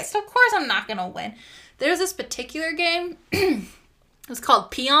the youngest. Of course I'm not going to win. There's this particular game. It was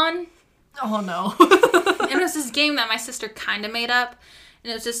called Peon. Oh, no. And it was this game that my sister kind of made up. And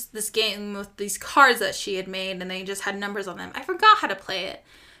it was just this game with these cards that she had made, and they just had numbers on them. I forgot how to play it.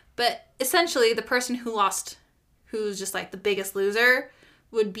 But essentially, the person who lost, who's just like the biggest loser,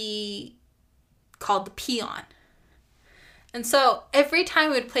 would be called the peon. And so every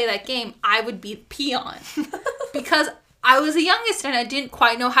time we would play that game, I would be the peon. Because I was the youngest and I didn't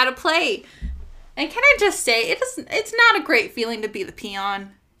quite know how to play. And can I just say, it's not a great feeling to be the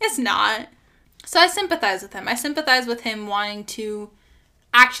peon. It's not. So I sympathize with him. I sympathize with him wanting to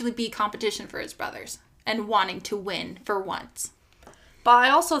actually be competition for his brothers and wanting to win for once. But I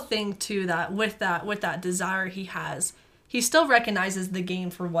also think, too, that with that desire he has, he still recognizes the game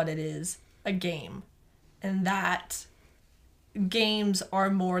for what it is, a game. And that games are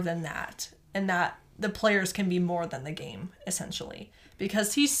more than that. And that the players can be more than the game, essentially.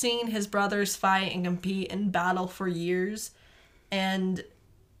 Because he's seen his brothers fight and compete and battle for years. And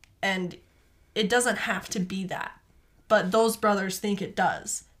it doesn't have to be that. But those brothers think it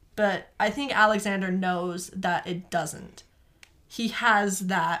does. But I think Alexander knows that it doesn't. He has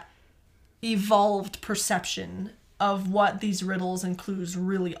that evolved perception of what these riddles and clues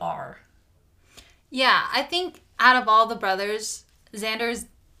really are. Yeah, I think out of all the brothers, Xander's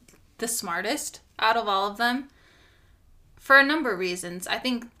the smartest out of all of them. For a number of reasons. I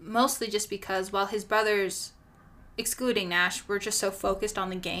think mostly just because while his brothers, excluding Nash, were just so focused on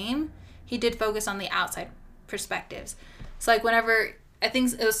the game, he did focus on the outside perspectives. So like whenever, I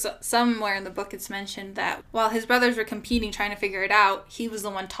think it was somewhere in the book it's mentioned that while his brothers were competing trying to figure it out, he was the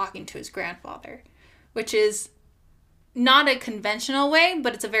one talking to his grandfather, which is not a conventional way,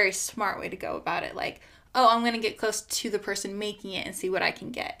 but it's a very smart way to go about it. Like, oh, I'm going to get close to the person making it and see what I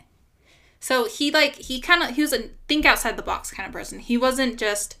can get. So he was a think outside the box kind of person. He wasn't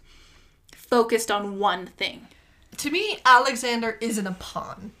just focused on one thing. To me, Alexander isn't a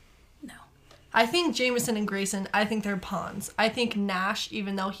pawn. No. I think Jameson and Grayson, I think they're pawns. I think Nash,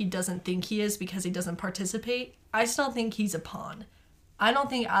 even though he doesn't think he is because he doesn't participate, I still think he's a pawn. I don't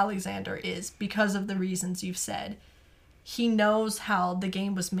think Alexander is because of the reasons you've said. He knows how the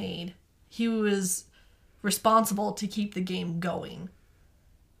game was made. He was responsible to keep the game going.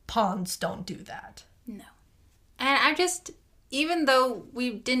 Pawns don't do that. No. And even though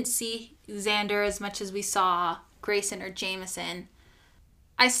we didn't see Xander as much as we saw Grayson or Jameson,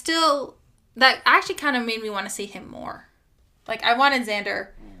 that actually kind of made me want to see him more. Like, I wanted Xander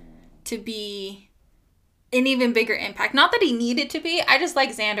to be an even bigger impact. Not that he needed to be. I just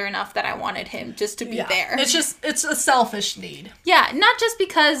like Xander enough that I wanted him just to be there. It's a selfish need. Yeah, not just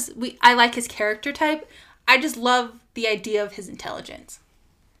because I like his character type. I just love the idea of his intelligence.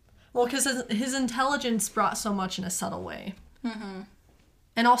 Well, because his intelligence brought so much in a subtle way. Mm-hmm.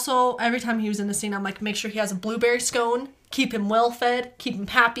 And also, every time he was in the scene, I'm like, make sure he has a blueberry scone, keep him well fed, keep him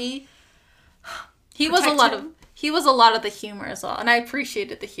happy. He was a lot of the humor as well, and I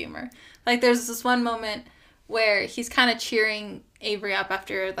appreciated the humor. Like, there's this one moment where he's kind of cheering Avery up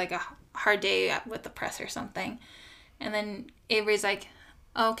after like a hard day with the press or something, And then Avery's like,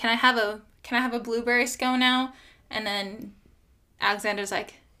 oh, can I have a blueberry scone now? And then Alexander's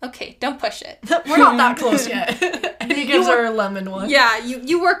like, okay, don't push it. We're not that close yet. And he gives her a lemon one. Yeah,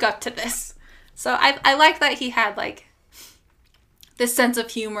 you work up to this. So I like that he had, like, this sense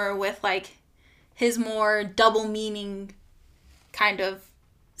of humor with, like, his more double meaning kind of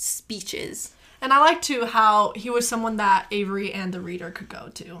speeches. And I like, too, how he was someone that Avery and the reader could go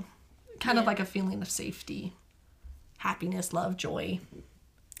to. Kind of like a feeling of safety, happiness, love, joy.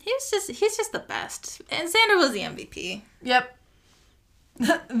 He's just the best. And Xander was the MVP. Yep.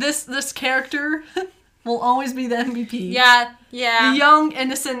 This character will always be the MVP. Yeah. The young,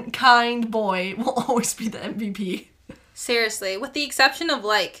 innocent, kind boy will always be the MVP. Seriously, with the exception of,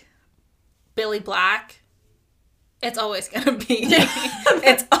 like, Billy Black, it's always gonna be.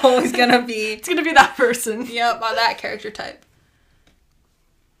 It's always gonna be. It's gonna be that person. Yep, that character type.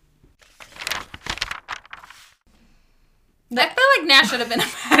 I feel like Nash should have been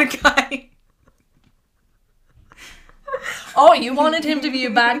a bad guy. Oh, you wanted him to be a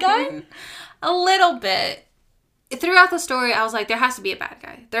bad guy? A little bit. Throughout the story, I was like, there has to be a bad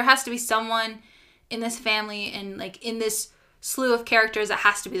guy. There has to be someone in this family and, like, in this slew of characters that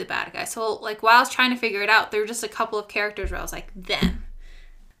has to be the bad guy. So, like, while I was trying to figure it out, there were just a couple of characters where I was like, them.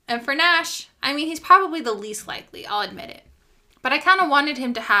 And for Nash, I mean, he's probably the least likely, I'll admit it. But I kind of wanted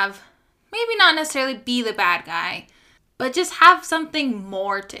him to have, maybe not necessarily be the bad guy, but just have something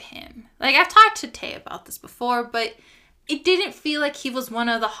more to him. Like, I've talked to Tay about this before, but it didn't feel like he was one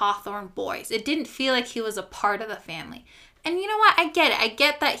of the Hawthorne boys. It didn't feel like he was a part of the family. And you know what? I get it. I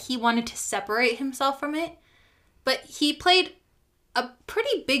get that he wanted to separate himself from it, but he played a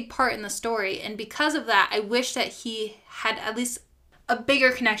pretty big part in the story. And because of that, I wish that he had at least a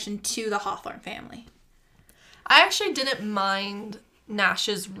bigger connection to the Hawthorne family. I actually didn't mind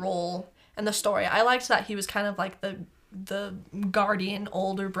Nash's role in the story. I liked that he was kind of like the guardian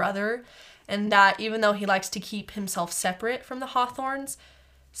older brother, and that even though he likes to keep himself separate from the Hawthorns,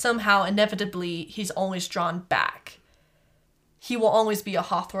 somehow inevitably he's always drawn back. He will always be a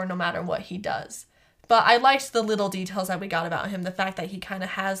Hawthorne no matter what he does. But I liked the little details that we got about him, the fact that he kind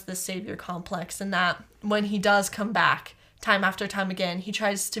of has this savior complex, and that when he does come back time after time again, he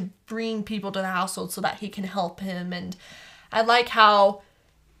tries to bring people to the household so that he can help him. And I like how,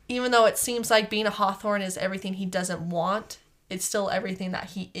 even though it seems like being a Hawthorne is everything he doesn't want, it's still everything that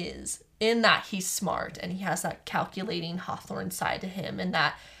he is. In that he's smart and he has that calculating Hawthorne side to him, and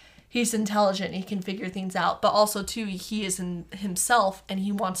that he's intelligent and he can figure things out. But also, too, he is in himself and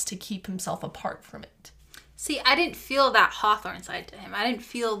he wants to keep himself apart from it. See, I didn't feel that Hawthorne side to him. I didn't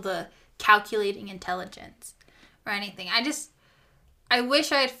feel the calculating intelligence or anything. I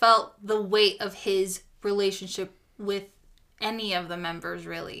wish I had felt the weight of his relationship with any of the members,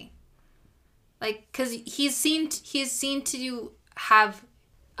 really. Like, because he's seen to have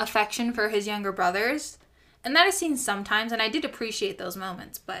affection for his younger brothers, and that is seen sometimes, and I did appreciate those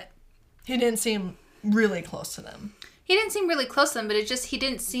moments, but he didn't seem really close to them. He didn't seem really close to them, but he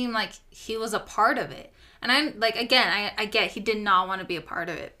didn't seem like he was a part of it. And I'm like, again, I get he did not want to be a part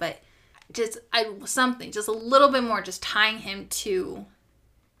of it, but just a little bit more, just tying him to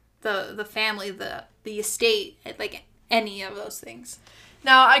the family, the estate, like any of those things.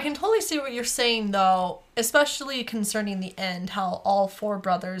 Now, I can totally see what you're saying, though, especially concerning the end, how all four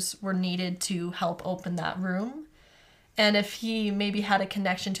brothers were needed to help open that room. And if he maybe had a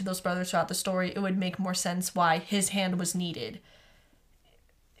connection to those brothers throughout the story, it would make more sense why his hand was needed.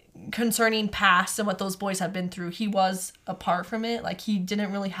 Concerning past and what those boys have been through, he was apart from it. Like, he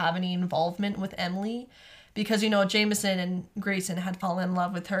didn't really have any involvement with Emily because, Jameson and Grayson had fallen in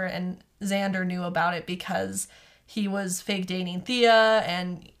love with her, and Xander knew about it because he was fake dating Thea,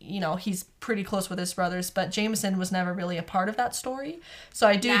 and, he's pretty close with his brothers, but Jameson was never really a part of that story. So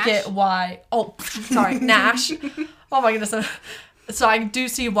I do Nash? get why... Oh, sorry, Nash. Oh my goodness. So I do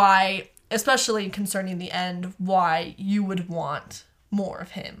see why, especially concerning the end, why you would want more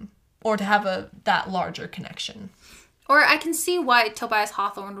of him, or to have that larger connection. Or I can see why Tobias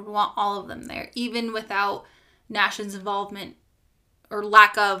Hawthorne would want all of them there, even without Nash's involvement, or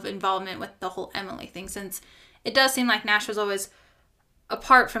lack of involvement with the whole Emily thing, since it does seem like Nash was always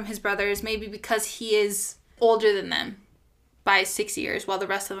apart from his brothers, maybe because he is older than them by 6 years, while the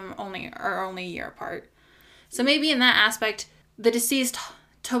rest of them are only a year apart. So maybe in that aspect, the deceased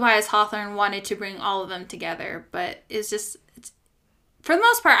Tobias Hawthorne wanted to bring all of them together, but for the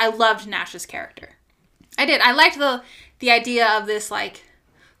most part, I loved Nash's character. I did. I liked the idea of this, like,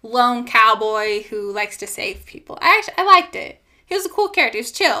 lone cowboy who likes to save people. I liked it. He was a cool character. He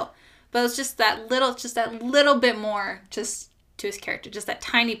was chill. But it was just that little bit more just to his character, just that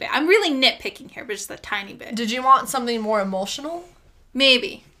tiny bit. I'm really nitpicking here, but just a tiny bit. Did you want something more emotional?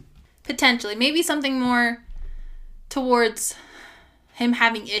 Maybe. Potentially. Maybe something more towards him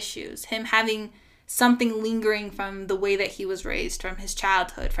having issues, him having something lingering from the way that he was raised, from his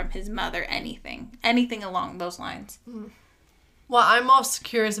childhood, from his mother, anything along those lines. What I'm most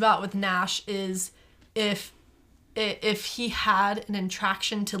curious about with Nash is if he had an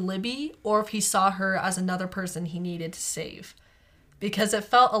attraction to Libby, or if he saw her as another person he needed to save. Because it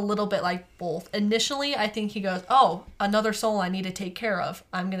felt a little bit like both. Initially, I think he goes, oh, another soul I need to take care of.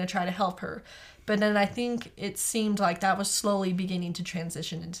 I'm going to try to help her. But then I think it seemed like that was slowly beginning to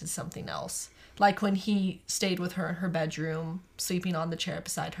transition into something else. Like when he stayed with her in her bedroom, sleeping on the chair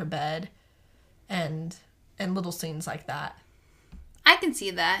beside her bed, and little scenes like that. I can see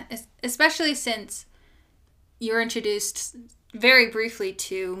that, especially since you're introduced very briefly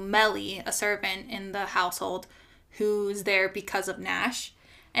to Melly, a servant in the household, who's there because of Nash.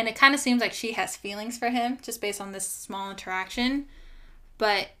 And it kind of seems like she has feelings for him, just based on this small interaction.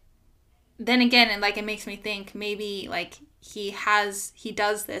 But then again, and like, it makes me think maybe like he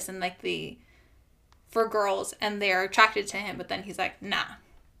does this and like for girls and they're attracted to him, but then he's like, nah.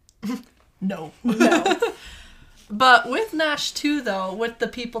 No. But with Nash too, though, with the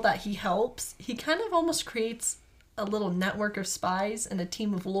people that he helps, he kind of almost creates a little network of spies and a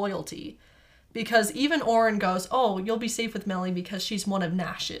team of loyalty. Because even Oren goes, oh, you'll be safe with Melly because she's one of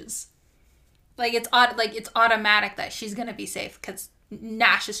Nash's. Like, it's automatic that she's going to be safe because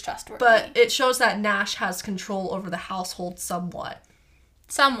Nash is trustworthy. But it shows that Nash has control over the household somewhat.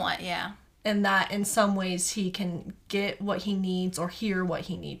 Somewhat, yeah. And that in some ways he can get what he needs or hear what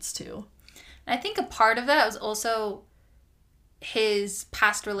he needs to. And I think a part of that was also his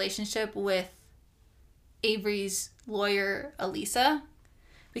past relationship with Avery's lawyer, Elisa.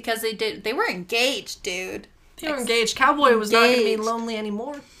 Because they were engaged, dude. They were engaged. Cowboy was not going to be lonely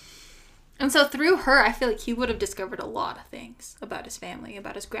anymore. And so through her, I feel like he would have discovered a lot of things about his family,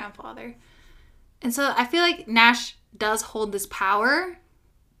 about his grandfather. And so I feel like Nash does hold this power,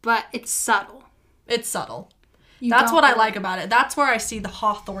 but it's subtle. It's subtle. That's what I like about it. That's where I see the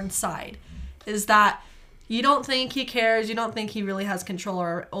Hawthorne side. Is that you don't think he cares, you don't think he really has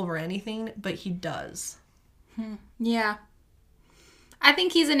control over anything, but he does. Yeah. I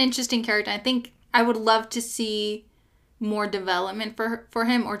think he's an interesting character. I think I would love to see more development for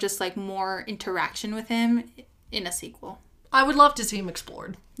him, or just like more interaction with him in a sequel. I would love to see him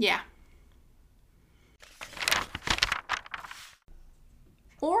explored. Yeah.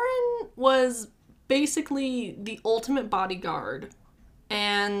 Oren was basically the ultimate bodyguard,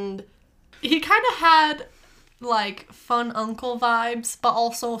 and he kind of had like fun uncle vibes, but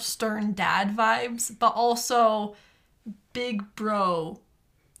also stern dad vibes, but also big bro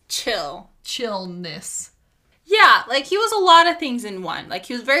chillness. Yeah, like he was a lot of things in one. Like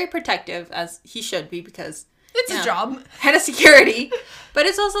he was very protective, as he should be, because it's a job. Head of security. But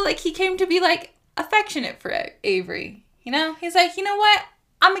it's also like he came to be like affectionate for Avery. You know? He's like, you know what?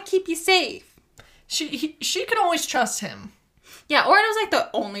 I'm gonna keep you safe. She could always trust him. Yeah, Oren was like the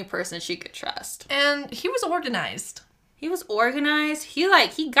only person she could trust. And he was organized. He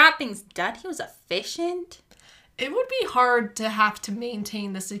got things done. He was efficient. It would be hard to have to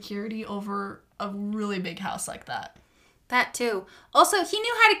maintain the security over a really big house like that. That too. Also, he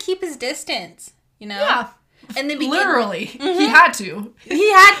knew how to keep his distance, you know? Yeah. And then literally. Mm-hmm. He had to.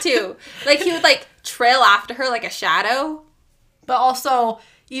 He had to. Like, he would, like, trail after her like a shadow. But also,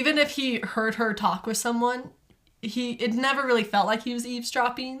 even if he heard her talk with someone, it never really felt like he was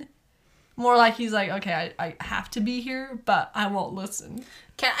eavesdropping. More like he's like, okay, I have to be here, but I won't listen.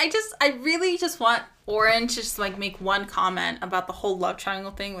 I really just want Oren to just, like, make one comment about the whole love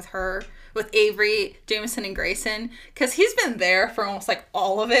triangle thing with her, with Avery, Jameson, and Grayson. Because he's been there for almost, like,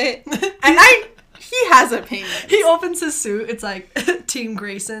 all of it. And he has opinions. He opens his suit. It's like, Team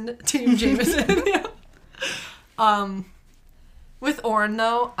Grayson, Team Jameson. Yeah. With Oren,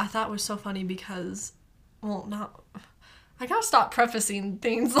 though, I thought it was so funny because, I gotta stop prefacing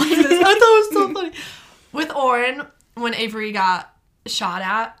things like this. I thought it was so funny. With Oren, when Avery got shot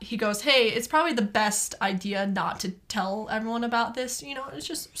at, he goes, hey, it's probably the best idea not to tell everyone about this. You know, it's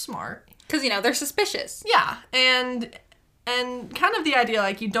just smart. Because, you know, they're suspicious. Yeah, and kind of the idea,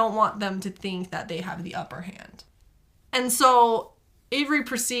 like, you don't want them to think that they have the upper hand. And so Avery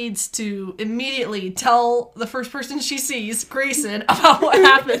proceeds to immediately tell the first person she sees, Grayson, about what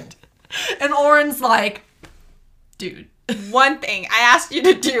happened. And Oren's like, dude. One thing. I asked you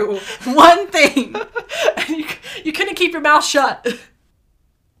to do. One thing. And you couldn't keep your mouth shut.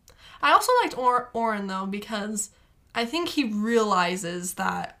 I also liked Oren, though, because I think he realizes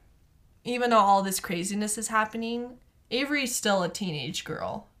that even though all this craziness is happening, Avery's still a teenage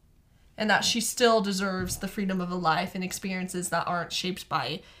girl. And that she still deserves the freedom of a life and experiences that aren't shaped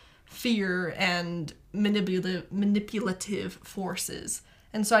by fear and manipulative forces.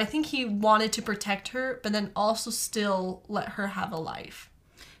 And so I think he wanted to protect her, but then also still let her have a life.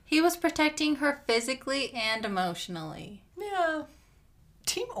 He was protecting her physically and emotionally. Yeah.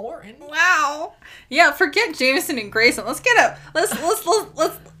 Team Oren. Wow. Yeah, forget Jameson and Grayson. Let's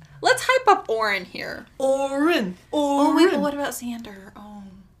hype up Oren here. Oren. Oh wait, but what about Xander? Oh.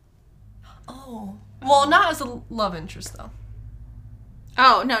 Well, not as a love interest though.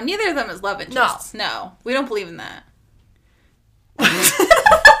 Oh, no, neither of them is love interests. No. We don't believe in that.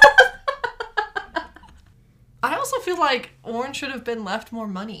 I also feel like Oren should have been left more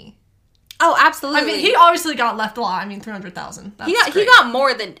money. Oh, absolutely. I mean, he obviously got left a lot. I mean, $300,000. He got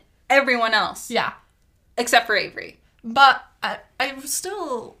more than everyone else. Yeah. Except for Avery. But I was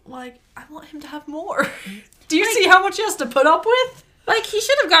still, like, I want him to have more. Do you see how much he has to put up with? Like, he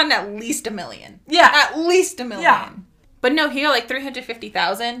should have gotten at least $1 million. Yeah. At least $1 million. Yeah. But no, he got like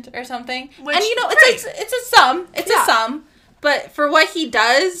 $350,000 or something. Which, and great. it's a sum. It's a sum. But for what he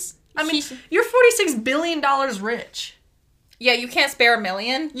does, I mean, you're $46 billion rich. Yeah, you can't spare $1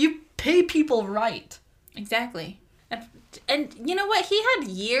 million. You pay people right. Exactly. And you know what? He had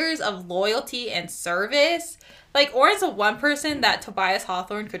years of loyalty and service. Like, Oren's the one person that Tobias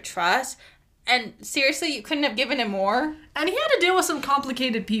Hawthorne could trust. And seriously, you couldn't have given him more. And he had to deal with some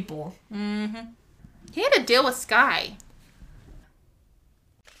complicated people. Mm-hmm. He had to deal with Sky.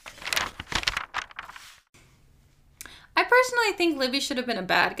 I personally think Libby should have been a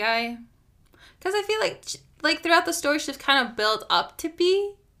bad guy. Because I feel like throughout the story, she's kind of built up to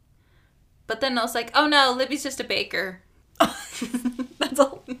be. But then I was like, oh no, Libby's just a baker. That's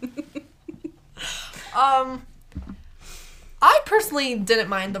all. I personally didn't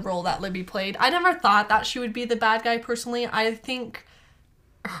mind the role that Libby played. I never thought that she would be the bad guy personally. I think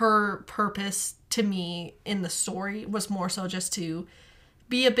her purpose to me in the story was more so just to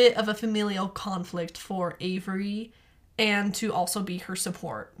be a bit of a familial conflict for Avery and to also be her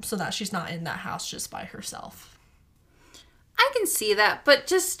support so that she's not in that house just by herself. I can see that, but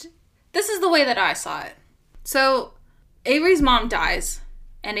just, this is the way that I saw it. So, Avery's mom dies,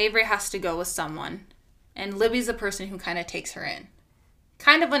 and Avery has to go with someone. And Libby's the person who kind of takes her in.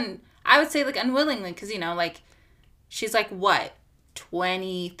 Kind of, I would say, like, unwillingly, because, you know, like, she's like, what,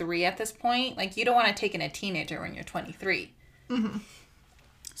 23 at this point? Like, you don't want to take in a teenager when you're 23. Mm-hmm.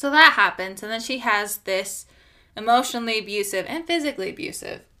 So that happens, and then she has this emotionally abusive and physically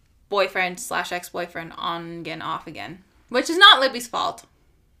abusive boyfriend / ex-boyfriend on again, off again. Which is not Libby's fault.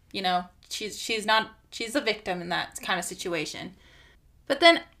 You know, she's a victim in that kind of situation. But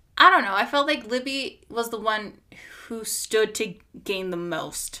then, I don't know, I felt like Libby was the one who stood to gain the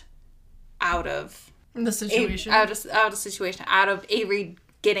most out of the situation. Out of Avery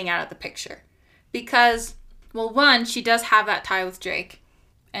getting out of the picture. Because, well, one, she does have that tie with Drake,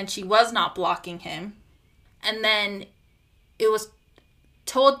 and she was not blocking him. And then it was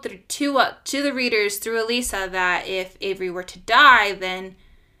told to the readers through Elisa that if Avery were to die, then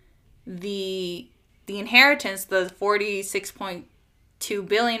the inheritance, the $46.2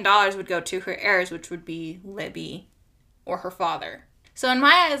 billion would go to her heirs, which would be Libby or her father. So in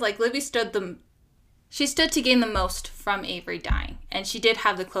my eyes, like, Libby stood to gain the most from Avery dying. And she did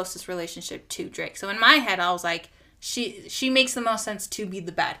have the closest relationship to Drake. So in my head, I was like, she makes the most sense to be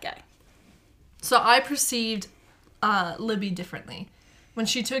the bad guy. So I perceived Libby differently. When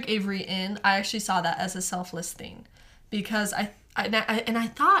she took Avery in, I actually saw that as a selfless thing. Because I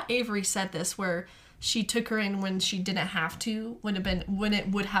thought Avery said this, where she took her in when she didn't have to, when it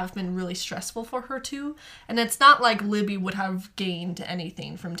would have been really stressful for her to. And it's not like Libby would have gained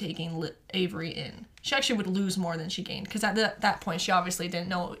anything from taking Avery in. She actually would lose more than she gained, because at that point she obviously didn't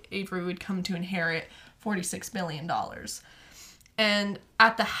know Avery would come to inherit $46 billion. And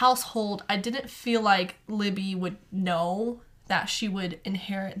at the household, I didn't feel like Libby would know that she would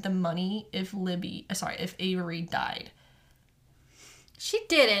inherit the money if Avery died. She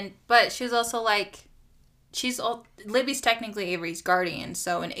didn't, but she was also like, Libby's technically Avery's guardian,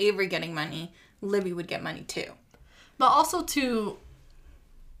 so in Avery getting money, Libby would get money too. But also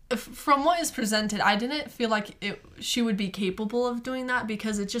from what is presented, I didn't feel like she would be capable of doing that,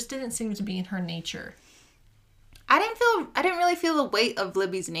 because it just didn't seem to be in her nature. I didn't really feel the weight of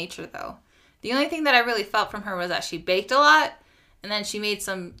Libby's nature, though. The only thing that I really felt from her was that she baked a lot, and then she made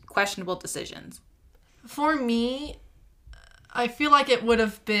some questionable decisions. For me, I feel like it would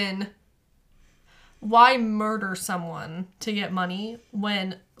have been, why murder someone to get money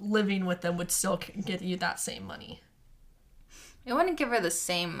when living with them would still get you that same money? It wouldn't give her the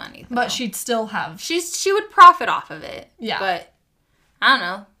same money, though. But she'd still have... She would profit off of it. Yeah. But, I don't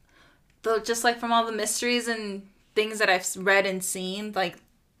know. Though, just, like, from all the mysteries and things that I've read and seen, like,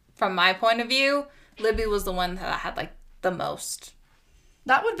 from my point of view, Libby was the one that had, like, the most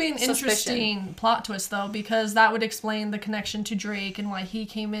That would be an suspicion. interesting plot twist, though, because that would explain the connection to Drake and why he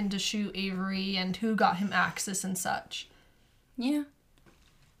came in to shoot Avery and who got him access and such. Yeah.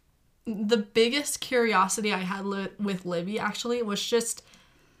 The biggest curiosity I had with Libby, actually, was just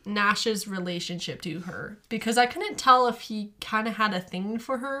Nash's relationship to her. Because I couldn't tell if he kind of had a thing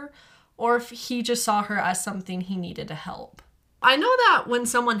for her or if he just saw her as something he needed to help. I know that when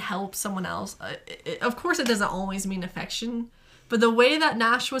someone helps someone else, of course it doesn't always mean affection, but the way that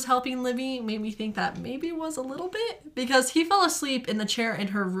Nash was helping Libby made me think that maybe it was a little bit, because he fell asleep in the chair in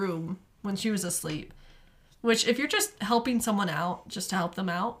her room when she was asleep. Which, if you're just helping someone out, just to help them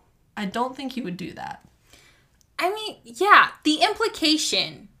out, I don't think he would do that. I mean, yeah, the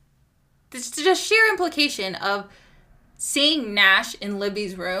implication, the sheer implication of seeing Nash in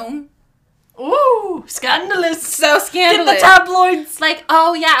Libby's room. Ooh, scandalous. So scandalous. Get the tabloids. Like,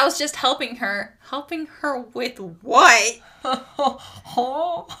 oh yeah, I was just helping her. Helping her with what?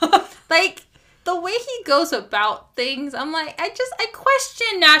 Like, the way he goes about things, I'm like, I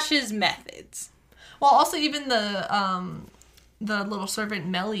question Nash's methods. Well, also even the little servant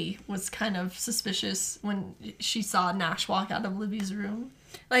Melly was kind of suspicious when she saw Nash walk out of Libby's room.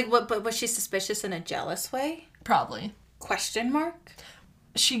 Like, what? But was she suspicious in a jealous way? Probably. Question mark?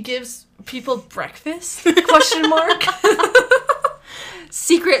 She gives people breakfast? Question mark.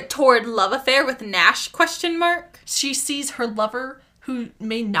 Secret toward love affair with Nash? Question mark. She sees her lover, who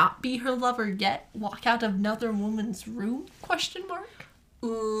may not be her lover yet, walk out of another woman's room? Question mark.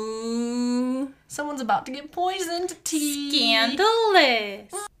 Ooh. Someone's about to get poisoned. Tea.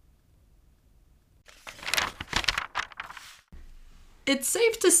 Scandalous. It's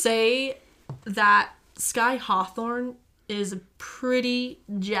safe to say that Sky Hawthorne is a pretty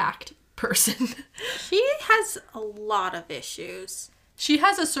jacked person. She has a lot of issues. She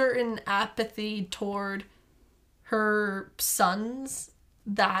has a certain apathy toward her sons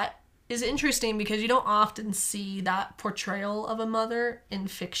that is interesting because you don't often see that portrayal of a mother in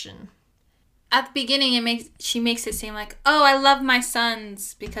fiction. At the beginning, she makes it seem like, oh, I love my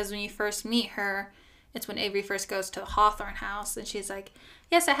sons, because when you first meet her, it's when Avery first goes to the Hawthorne house, and she's like,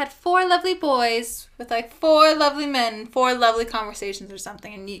 yes, I had 4 lovely boys with like 4 lovely men, 4 lovely conversations or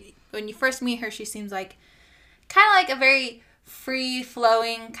something. And when you first meet her, she seems like kind of like a very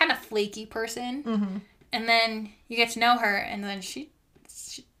free-flowing, kind of flaky person. Mm-hmm. And then you get to know her, and then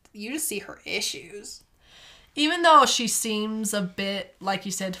you just see her issues. Even though she seems a bit, like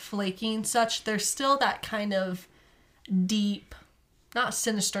you said, flaky and such, there's still that kind of deep, not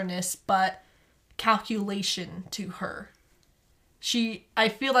sinisterness, but calculation to her. I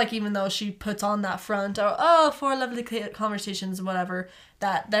feel like even though she puts on that front, or, 4 lovely conversations, whatever,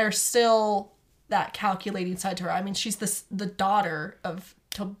 that there's still that calculating side to her. I mean, she's the daughter of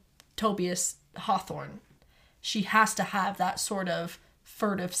Tobias Hawthorne. She has to have that sort of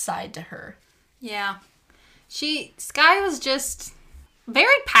furtive side to her. Yeah. Sky was just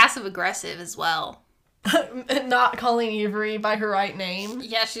very passive-aggressive as well. Not calling Avery by her right name.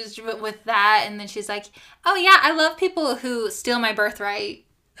 Yeah, she's with that, and then she's like, oh yeah, I love people who steal my birthright.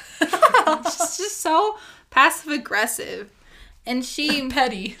 She's just so passive-aggressive. And she...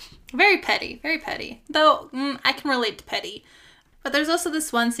 Petty. Very petty, very petty. Though, I can relate to petty. But there's also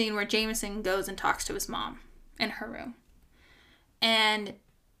this one scene where Jameson goes and talks to his mom in her room. And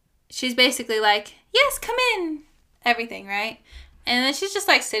she's basically like, yes, come in. Everything, right? And then she's just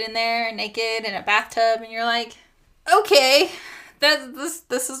like sitting there naked in a bathtub, and you're like, okay,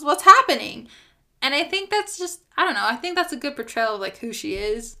 this is what's happening. And I think that's just, I don't know, I think that's a good portrayal of like who she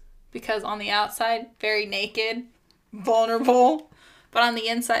is, because on the outside, very naked, vulnerable, but on the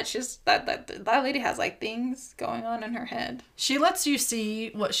inside, she's that lady has like things going on in her head. She lets you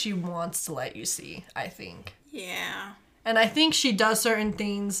see what she wants to let you see, I think. Yeah. And I think she does certain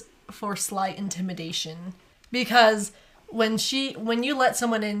things for slight intimidation, because when you let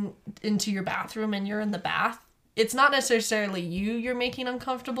someone into your bathroom and you're in the bath, it's not necessarily you're making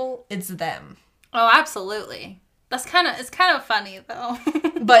uncomfortable, it's them. Oh, absolutely. It's kind of funny though.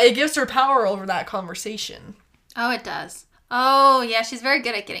 But it gives her power over that conversation. Oh, it does. Oh, yeah, she's very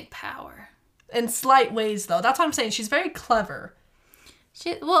good at getting power. In slight ways though. That's what I'm saying. She's very clever.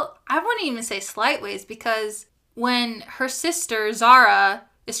 Well, I wouldn't even say slight ways, because when her sister Zara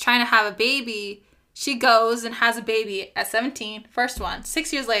is trying to have a baby, she goes and has a baby at 17, first one.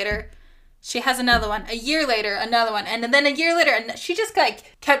 6 years later, She has another one. A year later, another one. And then a year later, and she just,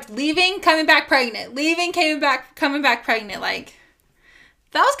 like, kept leaving, coming back pregnant. Leaving, coming back pregnant. Like,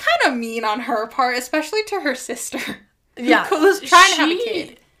 that was kind of mean on her part, especially to her sister. Yeah. Who was trying to have a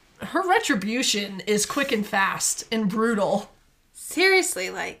kid. Her retribution is quick and fast and brutal. Seriously,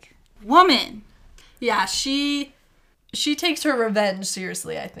 like, woman. Yeah, she takes her revenge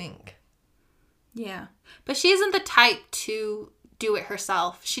seriously, I think. Yeah. But she isn't the type to do it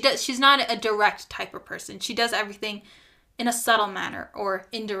herself. She's not a direct type of person. She does everything in a subtle manner or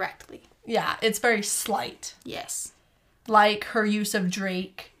indirectly. Yeah, it's very slight. Yes. Like her use of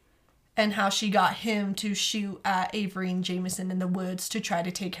Drake and how she got him to shoot at Avery and Jameson in the woods to try to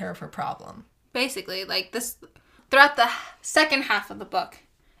take care of her problem. Basically, like this, throughout the second half of the book,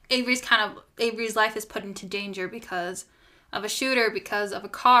 Avery's life is put into danger because of a shooter, because of a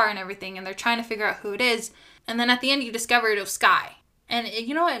car and everything, and they're trying to figure out who it is. And then at the end, you discover it was Sky. And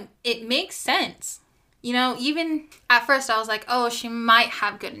it makes sense. Even at first I was like, oh, she might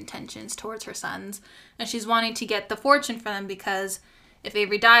have good intentions towards her sons. And she's wanting to get the fortune for them because if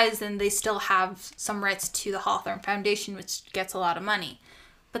Avery dies, then they still have some rights to the Hawthorne Foundation, which gets a lot of money.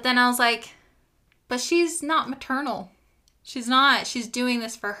 But then I was like, but she's not maternal. She's not. She's doing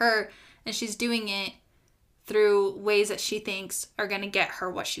this for her, and she's doing it through ways that she thinks are going to get her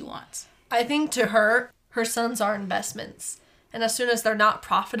what she wants. I think to her sons are investments. And as soon as they're not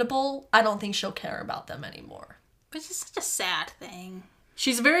profitable, I don't think she'll care about them anymore. Which is such a sad thing.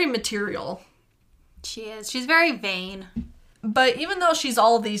 She's very material. She is. She's very vain. But even though she's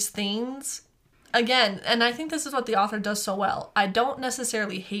all these things, again, and I think this is what the author does so well, I don't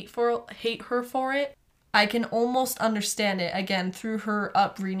necessarily hate her for it. I can almost understand it, again, through her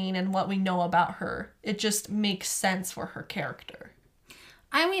upbringing and what we know about her. It just makes sense for her character.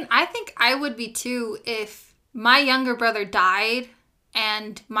 I mean, I think I would be too if my younger brother died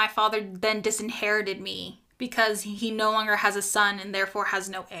and my father then disinherited me because he no longer has a son and therefore has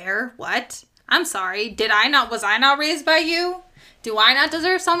no heir. What? I'm sorry. Was I not raised by you? Do I not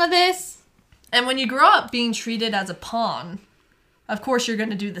deserve some of this? And when you grow up being treated as a pawn, of course you're going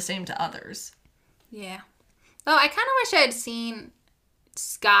to do the same to others. Yeah. Though I kind of wish I had seen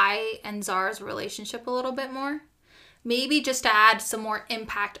Sky and Zara's relationship a little bit more. Maybe just to add some more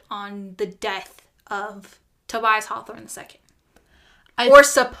impact on the death of Tobias Hawthorne II. Or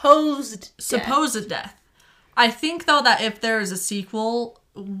supposed death. I think, though, that if there is a sequel,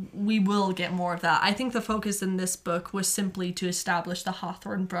 we will get more of that. I think the focus in this book was simply to establish the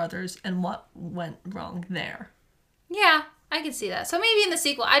Hawthorne brothers and what went wrong there. Yeah, I can see that. So maybe in the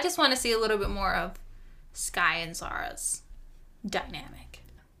sequel, I just want to see a little bit more of Sky and Zara's dynamic.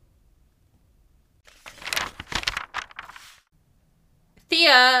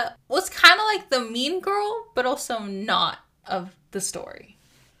 Thea was kind of like the mean girl, but also not of the story.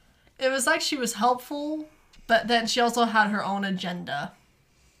 It was like she was helpful, but then she also had her own agenda.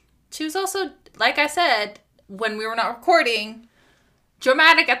 She was also, like I said, when we were not recording,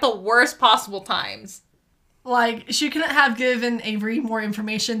 dramatic at the worst possible times. Like, she couldn't have given Avery more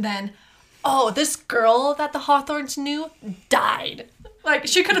information than, oh, this girl that the Hawthornes knew died. Like,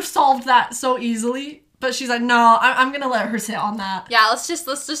 she could have solved that so easily. But she's like, no, I'm going to let her sit on that. Yeah, let's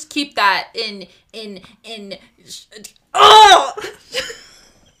just keep that in oh!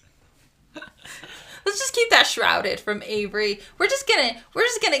 Let's just keep that shrouded from Avery. We're just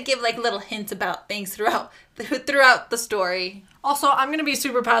gonna give like little hints about things throughout the story. Also, I'm going to be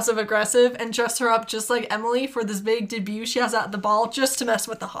super passive aggressive and dress her up just like Emily for this big debut she has at the ball just to mess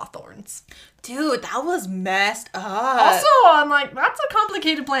with the Hawthornes. Dude, that was messed up. Also, I'm like, that's a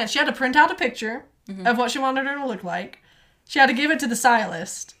complicated plan. She had to print out a picture of what she wanted her to look like. She had to give it to the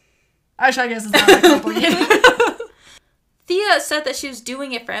stylist. Actually, I guess it's not that complicated. Thea said that she was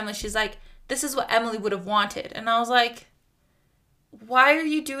doing it for Emily. She's like, this is what Emily would have wanted. And I was like, why are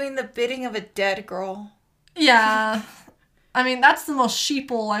you doing the bidding of a dead girl? Yeah. I mean, that's the most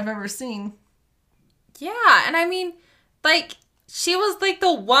sheeple I've ever seen. Yeah, and I mean, like, she was like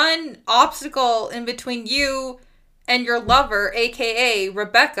the one obstacle in between you and your lover, a.k.a.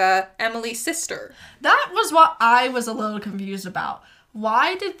 Rebecca, Emily's sister. That was what I was a little confused about.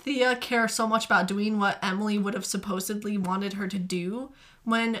 Why did Thea care so much about doing what Emily would have supposedly wanted her to do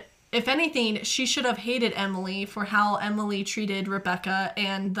when, if anything, she should have hated Emily for how Emily treated Rebecca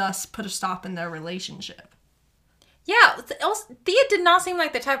and thus put a stop in their relationship? Yeah, Thea did not seem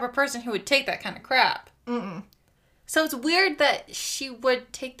like the type of person who would take that kind of crap. Mm-mm. So it's weird that she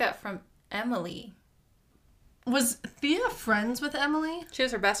would take that from Emily. Was Thea friends with Emily? She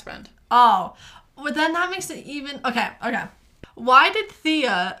was her best friend. Oh, well then that makes it even... Okay. Why did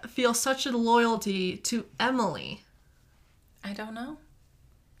Thea feel such a loyalty to Emily? I don't know.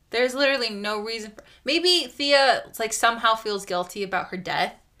 There's literally no reason for... Maybe Thea, like, somehow feels guilty about her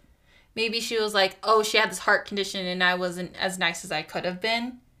death. Maybe she was like, oh, she had this heart condition and I wasn't as nice as I could have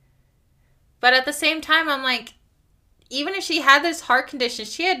been. But at the same time, I'm like, even if she had this heart condition,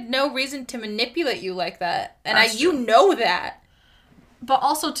 she had no reason to manipulate you like that. And you know that. But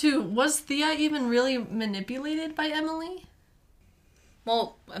also, too, was Thea even really manipulated by Emily?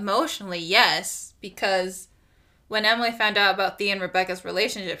 Well, emotionally, yes. Because when Emily found out about Thea and Rebecca's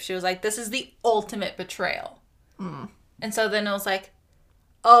relationship, she was like, this is the ultimate betrayal. And so then it was like,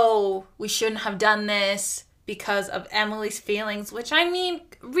 oh, we shouldn't have done this because of Emily's feelings. Which, I mean,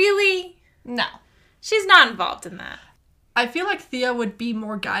 really? No. She's not involved in that. I feel like Thea would be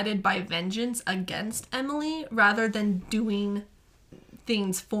more guided by vengeance against Emily rather than doing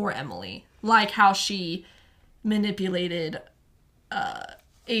things for Emily. Like how she manipulated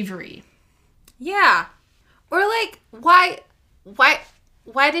Avery. Yeah. Or like, why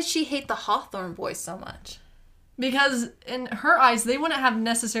did she hate the Hawthorne boys so much? Because in her eyes, they wouldn't have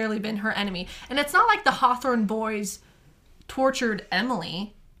necessarily been her enemy. And it's not like the Hawthorne boys tortured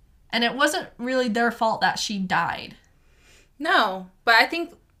Emily. And it wasn't really their fault that she died. No, but I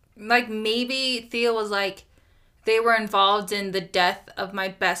think, like, maybe Thea was like, they were involved in the death of my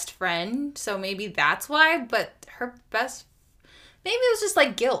best friend, so maybe that's why, but maybe it was just,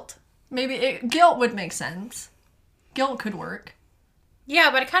 like, guilt. Guilt would make sense. Guilt could work. Yeah,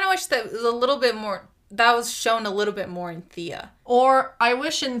 but I kind of wish that was a little bit more, that was shown a little bit more in Thea. Or I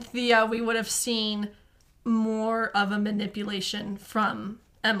wish in Thea we would have seen more of a manipulation from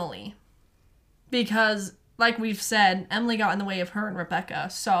Emily. Because, like we've said, Emily got in the way of her and Rebecca,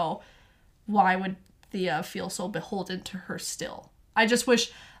 so why would Thea feel so beholden to her still? I just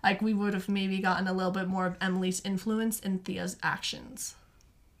wish, like, we would have maybe gotten a little bit more of Emily's influence in Thea's actions.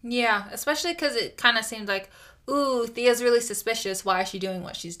 Yeah, especially because it kind of seemed like, ooh, Thea's really suspicious. Why is she doing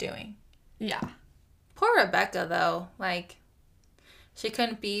what she's doing? Yeah. Poor Rebecca, though. Like, she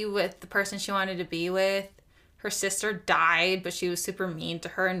couldn't be with the person she wanted to be with. Her sister died, but she was super mean to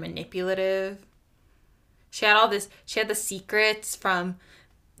her and manipulative. She had the secrets from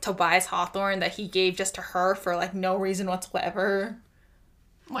Tobias Hawthorne that he gave just to her for, like, no reason whatsoever.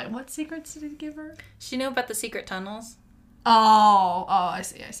 Wait, what secrets did he give her? She knew about the secret tunnels. Oh, I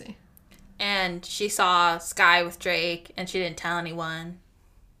see. And she saw Sky with Drake, and she didn't tell anyone.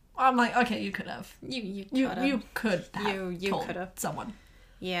 I'm like, okay, you could have. You could have you told could have. someone.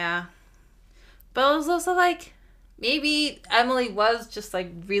 Yeah. But it was also, like, maybe Emily was just,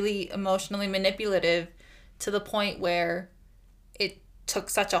 like, really emotionally manipulative to the point where it took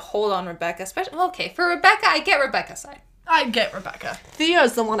such a hold on Rebecca. Especially, okay, for Rebecca, I get Rebecca's side. I get Rebecca. Thea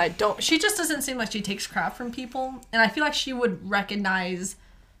is the one I don't. She just doesn't seem like she takes crap from people. And I feel like she would recognize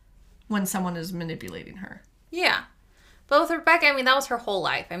when someone is manipulating her. Yeah. But with Rebecca, I mean, that was her whole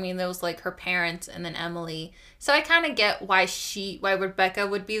life. I mean, there was, like, her parents and then Emily. So I kind of get why Rebecca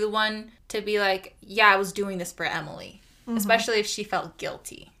would be the one to be like, yeah, I was doing this for Emily. Mm-hmm. Especially if she felt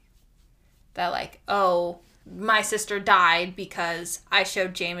guilty. That, like, oh, my sister died because I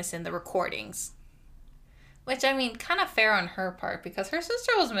showed Jameson the recordings. Which, I mean, kind of fair on her part because her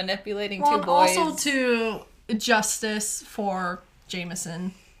sister was manipulating two boys. Also to justice for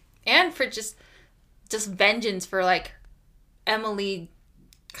Jameson. And for just vengeance for, like, Emily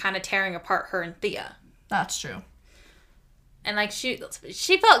kind of tearing apart her and Thea. That's true. And, like, she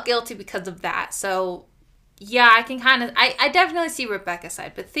felt guilty because of that. So, yeah, I definitely see Rebecca's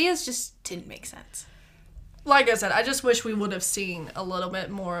side. But Thea's just didn't make sense. Like I said, I just wish we would have seen a little bit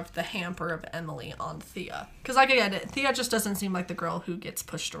more of the hamper of Emily on Thea. Because, like, again, Thea just doesn't seem like the girl who gets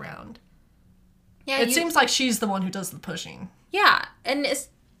pushed around. Yeah, it seems like she's the one who does the pushing. Yeah, and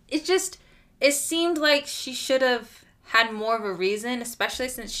it seemed like she should have had more of a reason, especially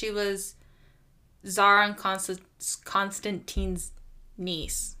since she was Zara and Constantine's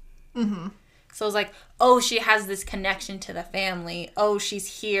niece. Mm-hmm. So it was like, oh, she has this connection to the family. Oh,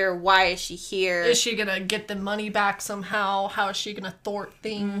 she's here. Why is she here? Is she going to get the money back somehow? How is she going to thwart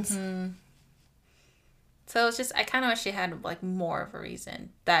things? Mm-hmm. So it's just, I kind of wish she had, like, more of a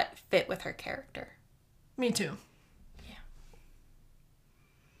reason that fit with her character. Me too. Yeah.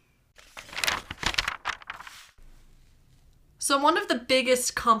 So one of the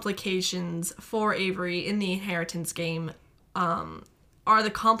biggest complications for Avery in the inheritance game are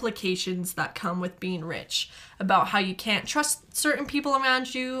the complications that come with being rich, about how you can't trust certain people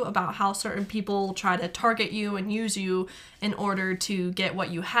around you, about how certain people try to target you and use you in order to get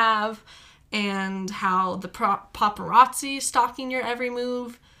what you have, and how the paparazzi stalking your every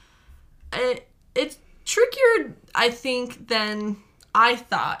move. It's trickier, I think, than I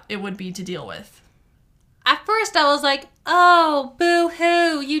thought it would be to deal with. At first I was like, oh,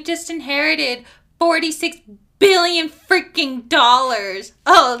 boo-hoo, you just inherited $46 billion freaking dollars.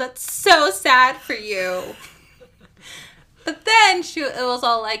 Oh, that's so sad for you. But then it was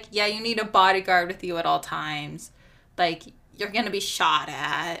all like, yeah, you need a bodyguard with you at all times. Like, you're going to be shot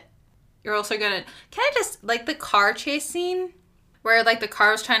at. You're also going to... Can I just... Like, the car chase scene where, like, the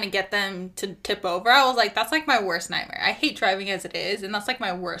car was trying to get them to tip over. I was like, that's, like, my worst nightmare. I hate driving as it is, and that's, like,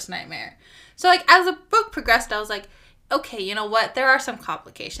 my worst nightmare. So, like, as the book progressed, I was like, okay, you know what? There are some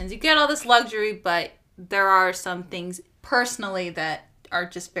complications. You get all this luxury, but there are some things personally that are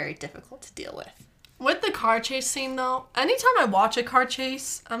just very difficult to deal with. With the car chase scene, though, anytime I watch a car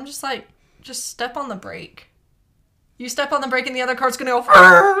chase, I'm just like, just step on the brake. You step on the brake and the other car's going to go,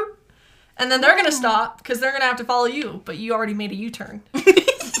 Frrr! And then they're going to stop because they're going to have to follow you, but you already made a U-turn. I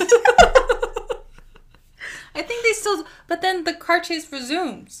think they still... But then the car chase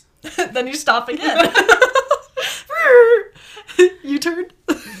resumes. Then you stop again. U-turn.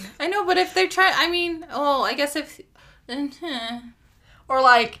 I know, but if they're trying... I mean, I guess if... Or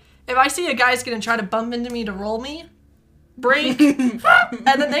like, if I see a guy's going to try to bump into me to roll me, brake, and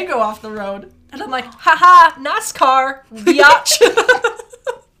then they go off the road. And I'm like, haha, NASCAR, biatch.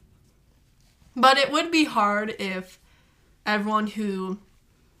 But it would be hard if everyone who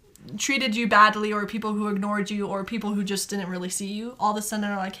treated you badly or people who ignored you or people who just didn't really see you all of a sudden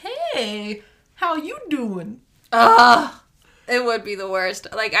are like, hey, how you doing? It would be the worst.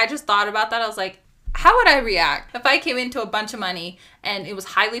 Like, I just thought about that. I was like, how would I react if I came into a bunch of money and it was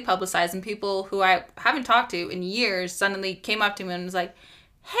highly publicized and people who I haven't talked to in years suddenly came up to me and was like,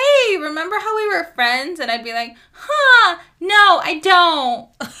 hey, remember how we were friends? And I'd be like, no, I don't.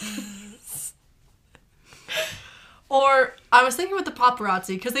 Or I was thinking with the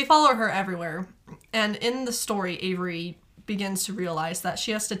paparazzi, because they follow her everywhere. And in the story, Avery begins to realize that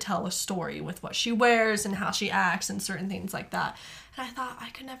she has to tell a story with what she wears and how she acts and certain things like that. And I thought,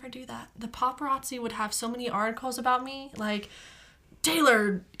 I could never do that. The paparazzi would have so many articles about me. Like,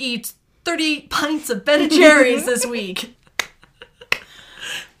 Taylor eats 38 pints of Ben & Jerry's this week.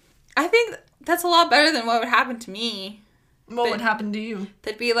 I think that's a lot better than what would happen to me. What would happen to you?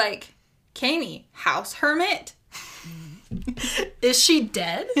 They'd be like, Kami, house hermit. Is she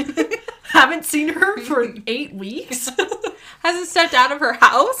dead? Haven't seen her for 8 weeks? Hasn't stepped out of her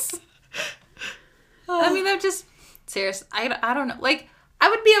house? I mean, they're just... Serious. I don't know. Like, I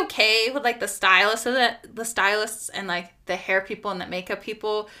would be okay with, like, the stylists and, like, the hair people and the makeup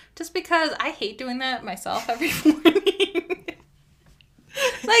people, just because I hate doing that myself every morning.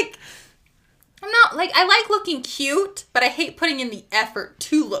 Like, I'm not... Like, I like looking cute, but I hate putting in the effort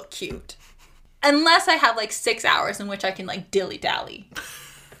to look cute. Unless I have, like, 6 hours in which I can, like, dilly-dally.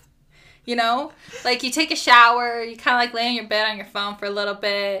 You know? Like, you take a shower, you kind of, like, lay on your bed on your phone for a little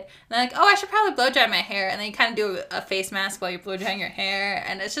bit, and then, like, I should probably blow dry my hair, and then you kind of do a face mask while you're blow drying your hair,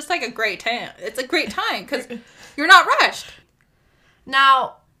 and it's just, like, a great time. It's a great time, because you're not rushed.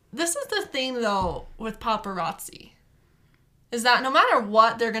 Now, this is the thing, though, with paparazzi, is that no matter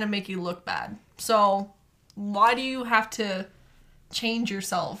what, they're going to make you look bad. So, why do you have to change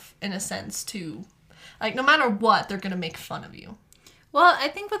yourself, in a sense, to... Like, no matter what, they're going to make fun of you. Well, I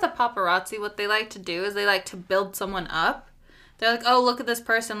think with the paparazzi, what they like to do is they like to build someone up. They're like, oh, look at this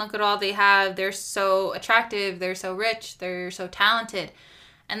person. Look at all they have. They're so attractive. They're so rich. They're so talented.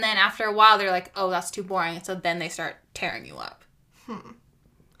 And then after a while, they're like, oh, that's too boring. And so then they start tearing you up. But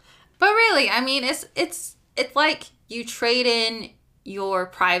really, I mean, it's like you trade in your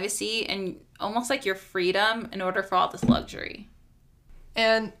privacy and almost like your freedom in order for all this luxury.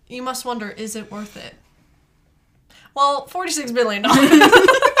 And you must wonder, is it worth it? Well, $46 billion. And I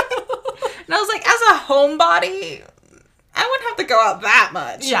was like, as a homebody, I wouldn't have to go out that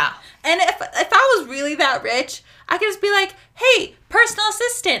much. Yeah. And if I was really that rich, I could just be like, hey, personal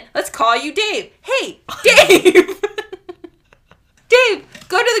assistant, let's call you Dave. Hey, Dave. Dave,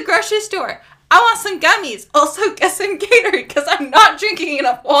 go to the grocery store. I want some gummies. Also, get some Gatorade because I'm not drinking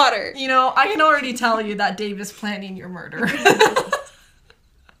enough water. You know, I can already tell you that Dave is planning your murder.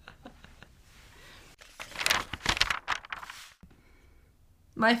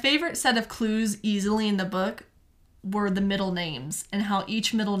 My favorite set of clues easily in the book were the middle names and how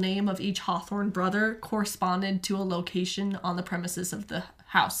each middle name of each Hawthorne brother corresponded to a location on the premises of the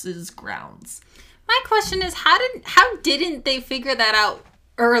house's grounds. My question is, how didn't they figure that out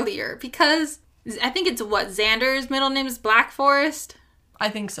earlier? Because I think it's Xander's middle name is Black Forest? I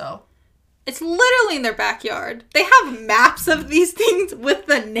think so. It's literally in their backyard. They have maps of these things with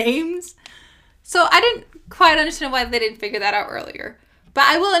the names. So I didn't quite understand why they didn't figure that out earlier. But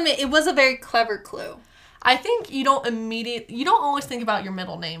I will admit, it was a very clever clue. I think you don't always think about your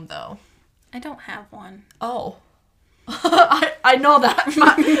middle name, though. I don't have one. Oh. I know that.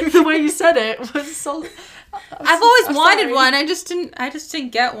 The way you said it was so... I've always wanted one. I just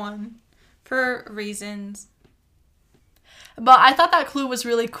didn't get one for reasons. But I thought that clue was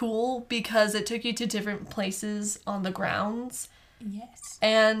really cool because it took you to different places on the grounds. Yes.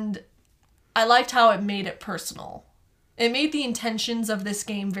 And I liked how it made it personal. It made the intentions of this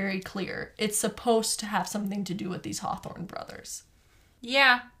game very clear. It's supposed to have something to do with these Hawthorne brothers.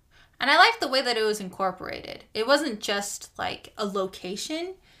 Yeah. And I liked the way that it was incorporated. It wasn't just like a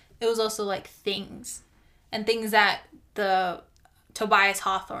location. It was also like things. And things that the Tobias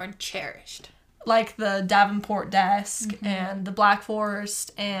Hawthorne cherished. Like the Davenport desk and the Black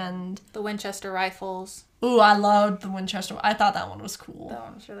Forest and... the Winchester rifles. Ooh, I loved the Winchester. I thought that one was cool. That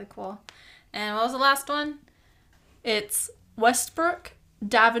one was really cool. And what was the last one? It's Westbrook,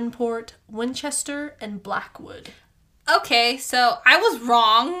 Davenport, Winchester, and Blackwood. Okay, so I was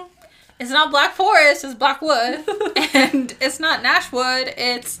wrong. It's not Black Forest, it's Blackwood. And it's not Nashwood,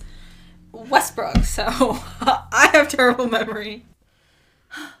 it's Westbrook. So I have terrible memory.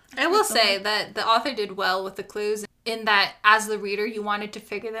 I will say that the author did well with the clues in that as the reader you wanted to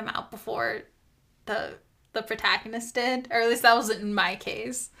figure them out before the protagonist did. Or at least that was in my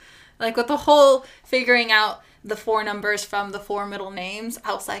case. Like with the whole figuring out the 4 numbers from the 4 middle names,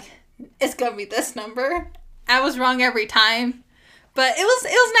 I was like, it's gonna be this number. I was wrong every time. But it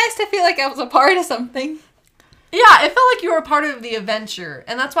was nice to feel like I was a part of something. Yeah, it felt like you were a part of the adventure.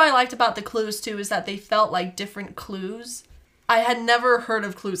 And that's what I liked about the clues too, is that they felt like different clues. I had never heard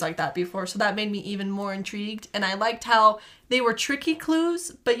of clues like that before, so that made me even more intrigued. And I liked how they were tricky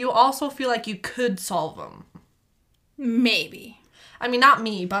clues, but you also feel like you could solve them. Maybe. I mean, not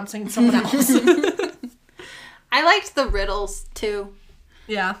me, but I'm saying someone else. I liked the riddles, too.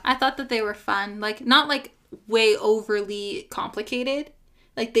 Yeah. I thought that they were fun. Like, not, like, way overly complicated.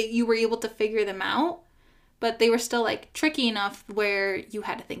 Like, you were able to figure them out. But they were still, like, tricky enough where you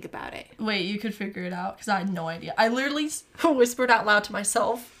had to think about it. Wait, you could figure it out? Because I had no idea. I literally whispered out loud to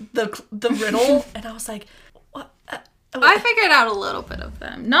myself the riddle, and I was like, what? I figured out a little bit of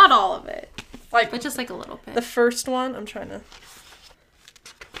them. Not all of it. Like, but just, like, a little bit. The first one, I'm trying to...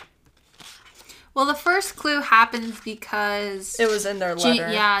 Well, the first clue happens because... it was in their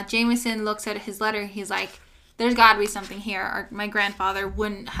letter. Jameson looks at his letter. He's like, there's got to be something here. My grandfather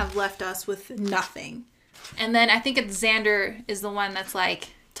wouldn't have left us with nothing. And then I think it's Xander is the one that's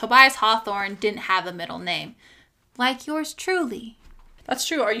like, Tobias Hawthorne didn't have a middle name. Like yours truly. That's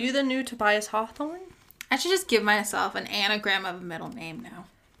true. Are you the new Tobias Hawthorne? I should just give myself an anagram of a middle name now.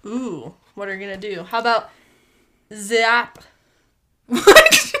 Ooh, what are you going to do? How about Zap?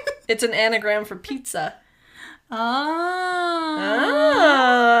 What? It's an anagram for pizza. I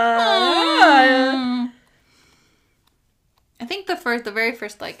think the very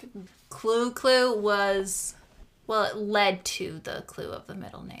first, like, clue was, well, it led to the clue of the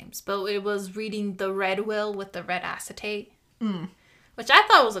middle names, but it was reading the red will with the red acetate, which I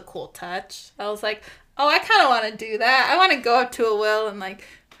thought was a cool touch. I was like, oh, I kind of want to do that. I want to go up to a will and, like,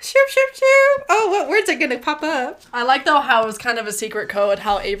 shoop, shoop, shoop. Oh, what words are going to pop up? I like, though, how it was kind of a secret code,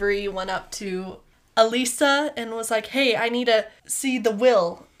 how Avery went up to Elisa and was like, hey, I need to see the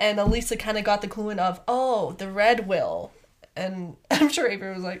will. And Elisa kind of got the clue in of, oh, the red will. And I'm sure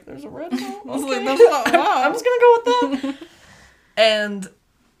Avery was like, there's a red will? Okay. I'm just going to go with that. And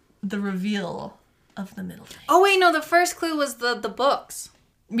the reveal of the middle name. Oh, wait, no, the first clue was the books.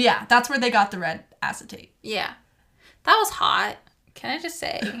 Yeah, that's where they got the red acetate. Yeah. That was hot. Can I just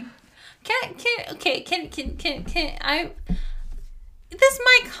say? Can I... This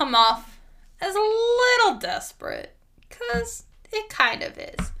might come off as a little desperate, because it kind of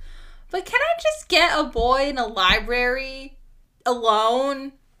is. But can I just get a boy in a library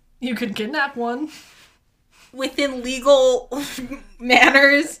alone? You could kidnap one. Within legal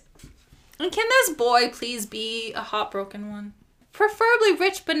manners? And can this boy please be a hot broken one? Preferably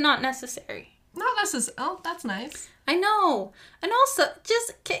rich, but not necessary. Not necessary. Oh, that's nice. I know. And also,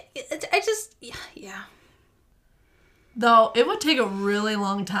 yeah. Though, it would take a really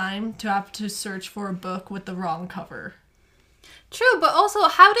long time to have to search for a book with the wrong cover. True, but also,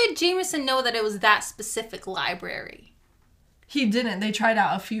 how did Jameson know that it was that specific library? He didn't. They tried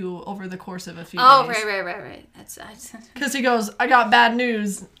out a few over the course of a few days. Right. Because he goes, I got bad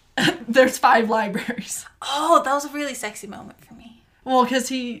news. There's 5 libraries. Oh, that was a really sexy moment for me. Well, because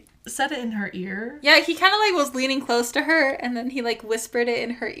he said it in her ear. Yeah, he kind of like was leaning close to her, and then he like whispered it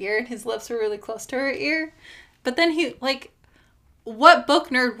in her ear, and his lips were really close to her ear. But then he, like, what book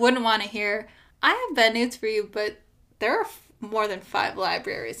nerd wouldn't want to hear, I have bad news for you, but there are more than 5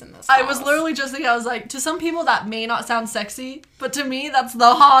 libraries in this I house. was literally just thinking, I was like, to some people that may not sound sexy, but to me, that's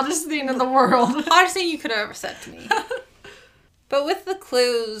the hottest thing in the world. Hottest thing you could have ever said to me. But with the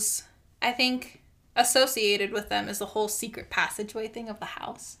clues, I think associated with them is the whole secret passageway thing of the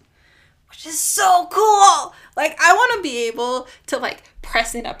house. Which is so cool! Like, I want to be able to, like,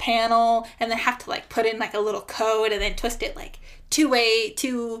 press in a panel and then have to, like, put in, like, a little code and then twist it, like,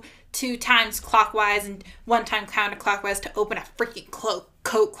 two times clockwise and 1 time counterclockwise to open a freaking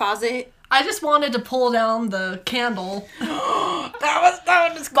coat closet. I just wanted to pull down the candle.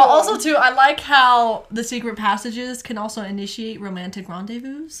 that was cool. But also, too, I like how the secret passages can also initiate romantic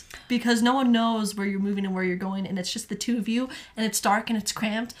rendezvous. Because no one knows where you're moving and where you're going, and it's just the two of you, and it's dark and it's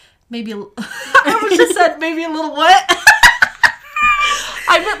cramped. Maybe I almost just said maybe a little wet.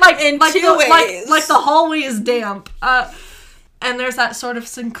 I meant like in like 2 the, ways. like the hallway is damp. And there's that sort of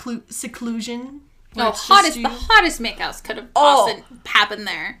seclusion. The hottest makeouts could have happened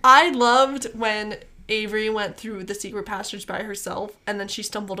there. I loved when Avery went through the secret passage by herself, and then she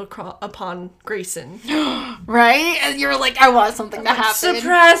stumbled upon Grayson. Right? And you're like, I want something to happen.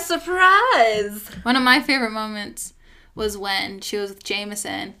 Surprise, surprise! One of my favorite moments was when she was with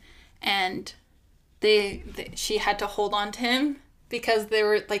Jameson, and she had to hold on to him because they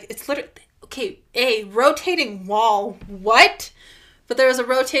were like, it's literally, okay, rotating wall, what? But there was a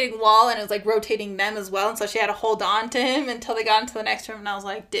rotating wall and it was like rotating them as well, and so she had to hold on to him until they got into the next room, and I was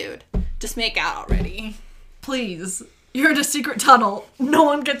like, dude, just make out already. Please. You're in a secret tunnel. No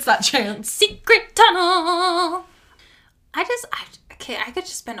one gets that chance. Secret tunnel! I could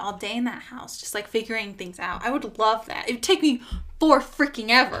just spend all day in that house just like figuring things out. I would love that. It would take me freaking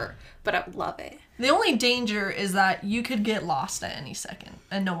ever, but I would love it. The only danger is that you could get lost at any second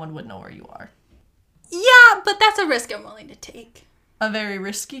and no one would know where you are. Yeah, but that's a risk I'm willing to take. A very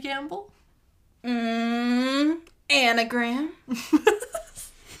risky gamble? Anagram.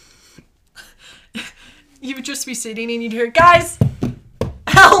 You would just be sitting and you'd hear, guys,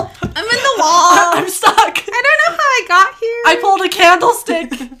 help! I'm in the wall. I'm stuck. I don't know how I got here. I pulled a candlestick.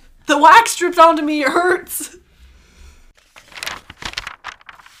 The wax dripped onto me. It hurts.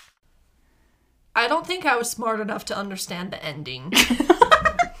 I don't think I was smart enough to understand the ending.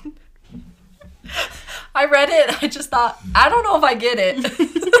 I read it. I just thought, I don't know if I get it.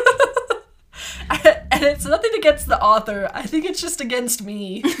 And it's nothing against the author. I think it's just against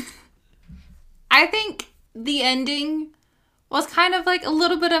me. I think the ending was kind of like a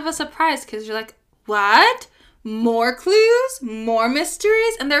little bit of a surprise because you're like, what? More clues? More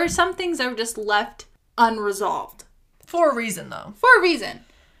mysteries? And there were some things that were just left unresolved. For a reason, though. For a reason.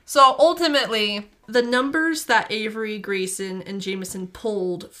 So ultimately, the numbers that Avery, Grayson, and Jameson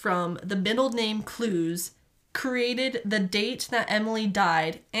pulled from the middle name clues created the date that Emily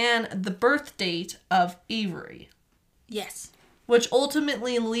died and the birth date of Avery. Yes. Which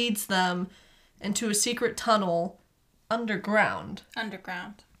ultimately leads them into a secret tunnel underground.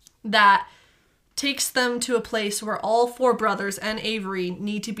 That takes them to a place where all 4 brothers and Avery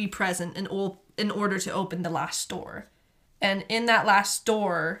need to be present in order to open the last door. And in that last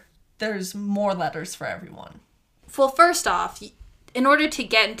door, there's more letters for everyone. Well, first off, in order to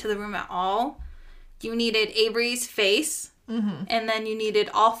get into the room at all, you needed Avery's face, and then you needed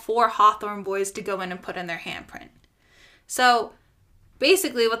all 4 Hawthorne boys to go in and put in their handprint. So,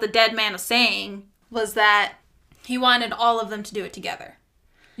 basically what the dead man was saying was that he wanted all of them to do it together.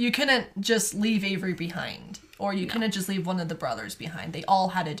 You couldn't just leave Avery behind, or you couldn't just leave one of the brothers behind. They all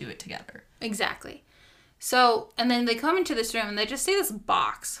had to do it together. Exactly. So, and then they come into this room and they just see this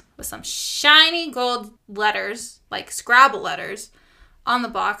box with some shiny gold letters, like Scrabble letters, on the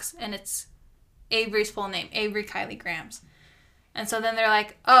box, and it's Avery's full name, Avery Kylie Grams. And so then they're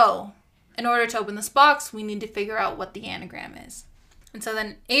like, oh, in order to open this box, we need to figure out what the anagram is. And so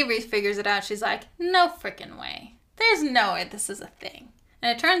then Avery figures it out. She's like, no freaking way. There's no way this is a thing.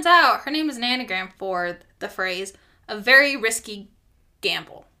 And it turns out her name is an anagram for the phrase, a very risky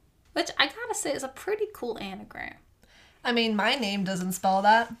gamble. Which I gotta say is a pretty cool anagram. I mean, my name doesn't spell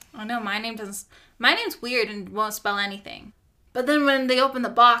that. I know, my name doesn't. My name's weird and won't spell anything. But then when they open the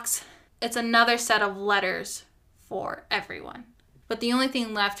box, it's another set of letters for everyone. But the only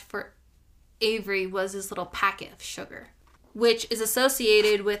thing left for Avery was this little packet of sugar, which is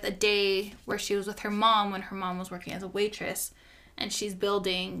associated with a day where she was with her mom when her mom was working as a waitress. And she's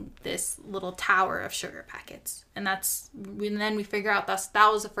building this little tower of sugar packets. And then we figure out that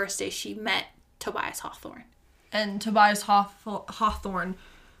was the first day she met Tobias Hawthorne. And Tobias Hawthorne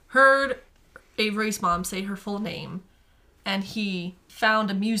heard Avery's mom say her full name. And he found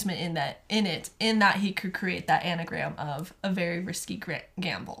amusement in that he could create that anagram of a very risky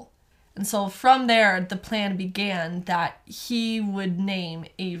gamble. And so from there, the plan began that he would name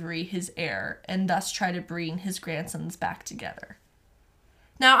Avery his heir and thus try to bring his grandsons back together.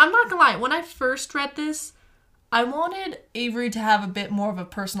 Now, I'm not gonna lie, when I first read this, I wanted Avery to have a bit more of a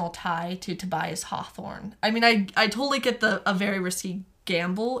personal tie to Tobias Hawthorne. I mean, I totally get a very risky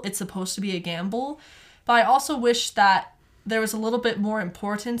gamble. It's supposed to be a gamble. But I also wish that there was a little bit more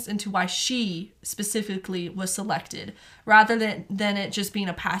importance into why she specifically was selected, rather than it just being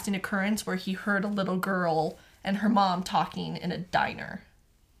a passing occurrence where he heard a little girl and her mom talking in a diner.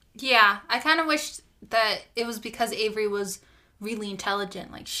 Yeah, I kind of wish that it was because Avery was really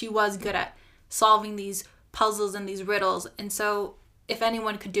intelligent. Like, she was good at solving these puzzles and these riddles, and so if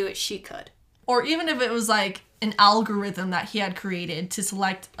anyone could do it, she could. Or even if it was like an algorithm that he had created to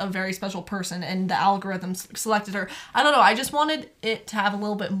select a very special person and the algorithm selected her. I don't know, I just wanted it to have a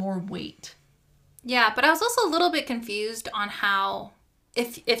little bit more weight. Yeah, but I was also a little bit confused on how,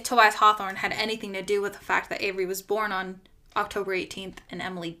 if Tobias Hawthorne had anything to do with the fact that Avery was born on October 18th and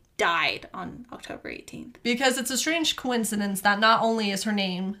Emily died on October 18th. Because it's a strange coincidence that not only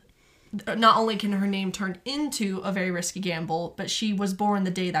can her name turn into a very risky gamble, but she was born the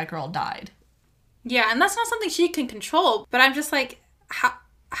day that girl died. Yeah, and that's not something she can control, but I'm just like,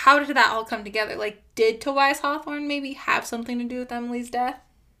 how did that all come together? Like, did Tobias Hawthorne maybe have something to do with Emily's death?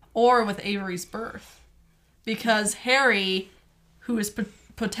 Or with Avery's birth. Because Harry, who is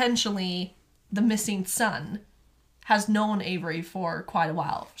potentially the missing son, has known Avery for quite a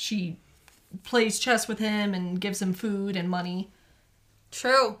while. She plays chess with him and gives him food and money.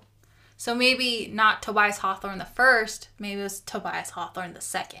 True. So maybe not Tobias Hawthorne the first, maybe it was Tobias Hawthorne the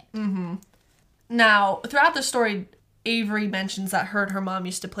second. Mm-hmm. Now, throughout the story, Avery mentions that her and her mom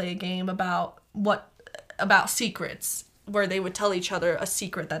used to play a game about secrets, where they would tell each other a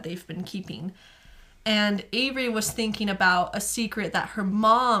secret that they've been keeping. And Avery was thinking about a secret that her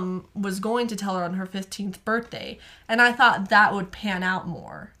mom was going to tell her on her 15th birthday. And I thought that would pan out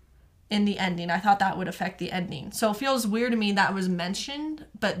more in the ending. I thought that would affect the ending. So it feels weird to me that was mentioned,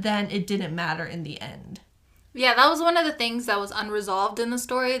 but then it didn't matter in the end. Yeah, that was one of the things that was unresolved in the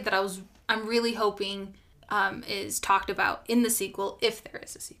story that I'm really hoping is talked about in the sequel, if there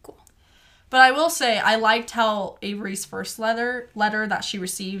is a sequel. But I will say, I liked how Avery's first letter that she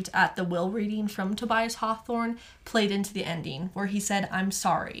received at the will reading from Tobias Hawthorne played into the ending, where he said, "I'm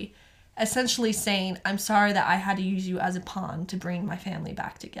sorry." Essentially saying, I'm sorry that I had to use you as a pawn to bring my family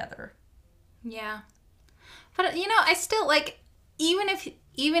back together. Yeah. But, I still, even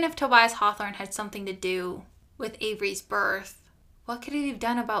if Tobias Hawthorne had something to do with Avery's birth, what could he have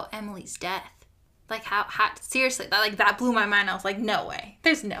done about Emily's death? Like, how seriously, that blew my mind. I was like, no way.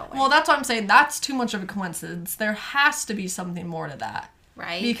 There's no way. Well, that's what I'm saying. That's too much of a coincidence. There has to be something more to that.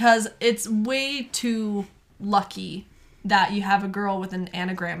 Right. Because it's way too lucky that you have a girl with an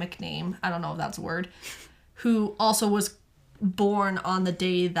anagrammic name, I don't know if that's a word, who also was born on the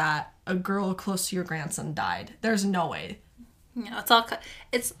day that a girl close to your grandson died. There's no way.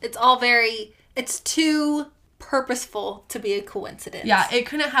 It's too purposeful to be a coincidence. Yeah, it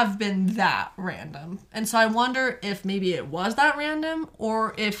couldn't have been that random. And so I wonder if maybe it was that random,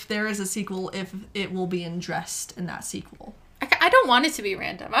 or if there is a sequel, if it will be addressed in that sequel. I don't want it to be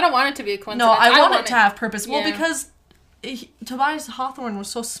random. I don't want it to be a coincidence. No, I want it to have purpose. Yeah. Well, because Tobias Hawthorne was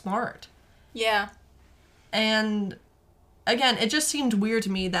so smart. Yeah. And again, it just seemed weird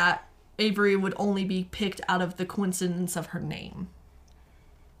to me that Avery would only be picked out of the coincidence of her name.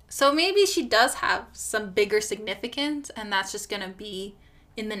 So maybe she does have some bigger significance, and that's just going to be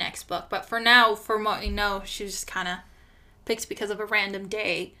in the next book. But for now, from what we know, she was just kind of picked because of a random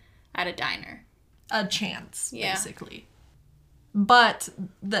day at a diner. A chance, yeah. Basically. But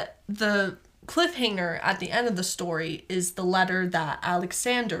the cliffhanger at the end of the story is the letter that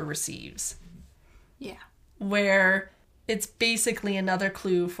Alexander receives. Yeah. Where it's basically another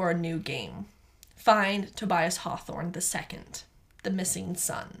clue for a new game. Find Tobias Hawthorne II. The missing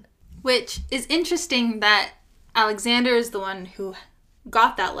son. Which is interesting that Alexander is the one who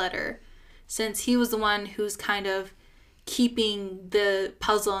got that letter, since he was the one who's kind of keeping the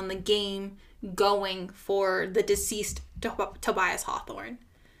puzzle and the game going for the deceased Tobias Hawthorne.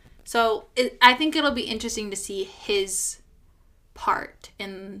 So I think it'll be interesting to see his part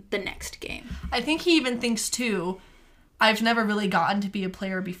in the next game. I think he even thinks too, I've never really gotten to be a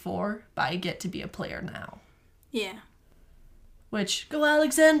player before, but I get to be a player now. Yeah. Which, go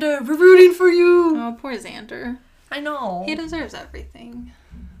Alexander, we're rooting for you! Oh, poor Xander. I know. He deserves everything.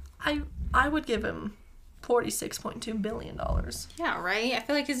 I would give him $46.2 billion. Yeah, right? I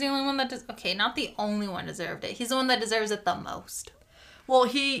feel like he's the only one that does... Okay, not the only one deserved it. He's the one that deserves it the most. Well,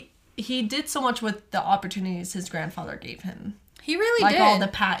 he did so much with the opportunities his grandfather gave him. He really like did. all the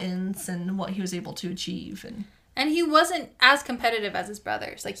patents and what he was able to achieve. And he wasn't as competitive as his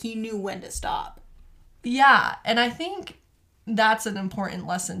brothers. Like, he knew when to stop. Yeah, and I think that's an important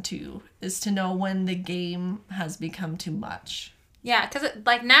lesson, too, is to know when the game has become too much. Yeah, because,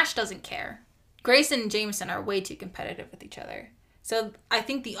 like, Nash doesn't care. Grayson and Jameson are way too competitive with each other. So I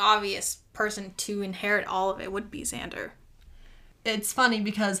think the obvious person to inherit all of it would be Xander. It's funny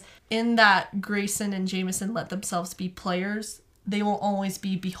because in that Grayson and Jameson let themselves be players, they will always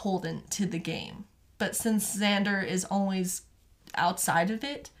be beholden to the game. But since Xander is always outside of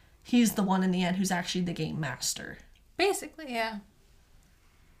it, he's the one in the end who's actually the game master. Basically, yeah.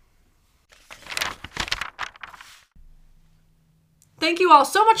 Thank you all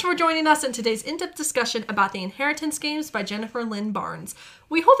so much for joining us in today's in-depth discussion about the Inheritance games by Jennifer Lynn Barnes.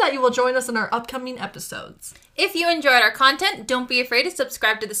 We hope that you will join us in our upcoming episodes. If you enjoyed our content, don't be afraid to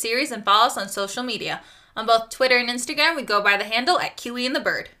subscribe to the series and follow us on social media. On both Twitter and Instagram, we go by the handle at Kiwi and the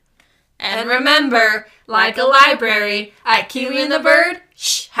Bird. And remember, like a library, at Kiwi and the Bird,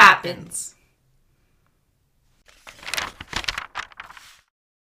 shh happens.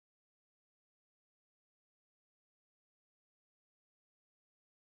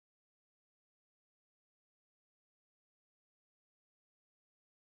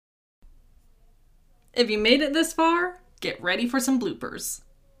 If you made it this far, get ready for some bloopers.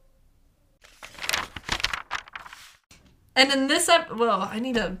 And in this well, I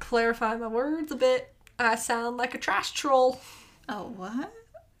need to clarify my words a bit. I sound like a trash troll. Oh, what?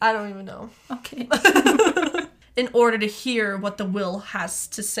 I don't even know. Okay. In order to hear what the will has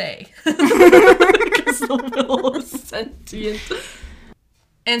to say. Because the will is sentient.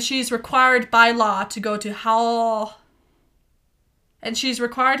 And she's required by law to go to how... And she's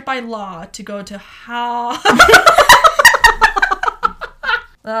required by law to go to how...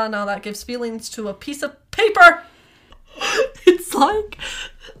 Oh, no, that gives feelings to a piece of paper. It's like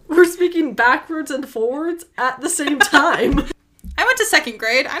we're speaking backwards and forwards at the same time. I went to 2nd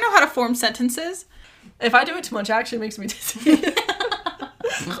grade. I know how to form sentences. If I do it too much, it actually makes me dizzy. It's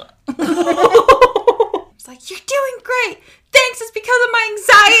like, you're doing great. Thanks, it's because of my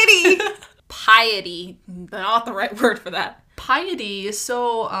anxiety. Piety. Not the right word for that. Piety is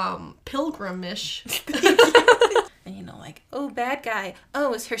so pilgrimish. And you know, like, oh, bad guy.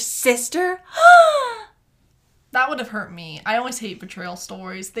 Oh, is her sister? That would have hurt me. I always hate betrayal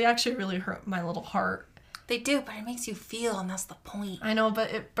stories. They actually really hurt my little heart. They do, but it makes you feel, and that's the point. I know,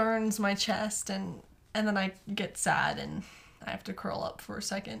 but it burns my chest, and then I get sad, and I have to curl up for a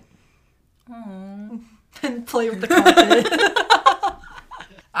second. Aww. And play with the carpet.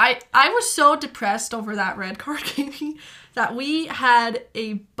 I was so depressed over that red card game that we had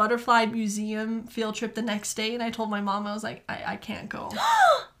a butterfly museum field trip the next day, and I told my mom, I was like, I can't go.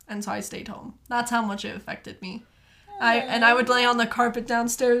 And so I stayed home. That's how much it affected me. I would lay on the carpet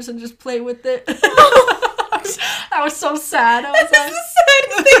downstairs and just play with it. I was so sad. I was like, the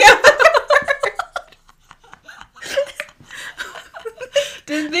saddest thing I've ever heard.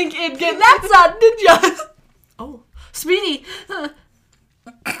 Didn't think it'd get that sad, did ya? Oh, Speedy.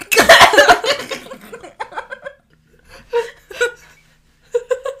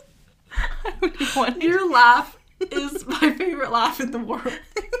 Your laugh is my favorite laugh in the world.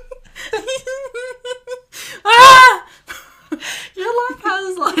 Ah! Your laugh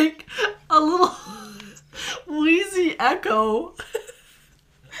has like a little wheezy echo.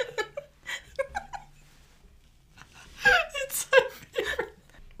 It's my favorite.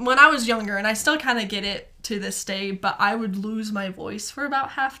 When I was younger, and I still kind of get it to this day, but I would lose my voice for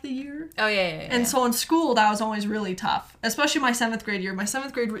about half the year. Oh, yeah. And so in school, that was always really tough. Especially my 7th grade year. My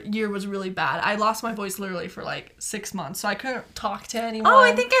 7th grade year was really bad. I lost my voice literally for like 6 months, so I couldn't talk to anyone. Oh,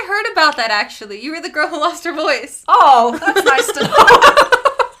 I think I heard about that, actually. You were the girl who lost her voice. Oh, that's nice to know.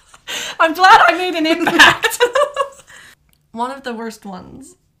 I'm glad I made an impact. One of the worst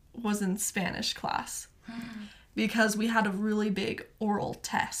ones was in Spanish class. Because we had a really big oral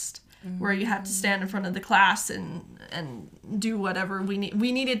test where you had to stand in front of the class and do whatever we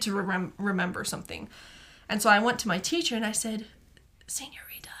needed to remember something. And so I went to my teacher and I said,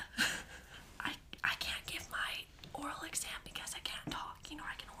 Senorita, I can't give my oral exam because I can't talk. You know,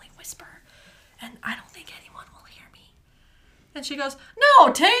 I can only whisper. And I don't think anyone will hear me. And she goes,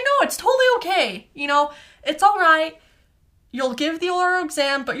 no, Tay, no, it's totally okay. You know, it's all right. You'll give the oral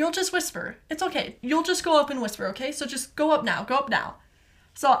exam, but you'll just whisper. It's okay. You'll just go up and whisper, okay? So just go up now. Go up now.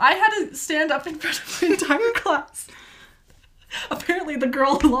 So I had to stand up in front of the entire class. Apparently the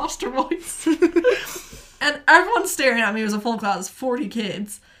girl lost her voice. And everyone's staring at me. It was a full class, 40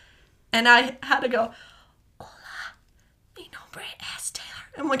 kids. And I had to go, hola, mi nombre es Taylor.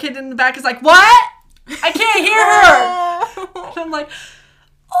 And one kid in the back is like, what? I can't hear her. And I'm like,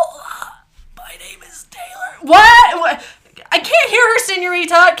 oh, my name is Taylor. What? I can't hear her,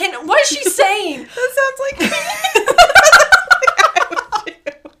 senorita. What is she saying? That sounds like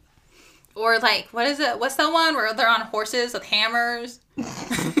Or like, what is it? What's that one where they're on horses with hammers?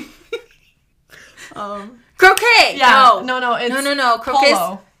 Croquet. Yeah. No. It's no. Croquet.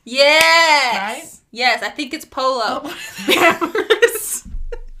 polo. Yes. Right? Yes, I think it's polo. Hammers.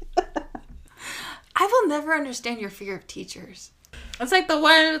 I will never understand your fear of teachers. It's like the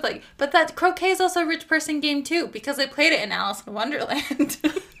one with like, but that croquet is also a rich person game too because they played it in Alice in Wonderland.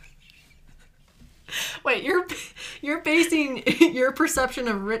 Wait, you're basing your perception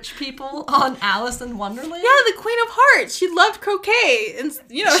of rich people on Alice in Wonderland? Yeah, the Queen of Hearts. She loved croquet, and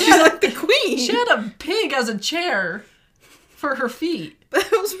she's like the queen. She had a pig as a chair for her feet. But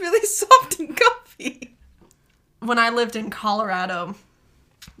it was really soft and comfy. When I lived in Colorado,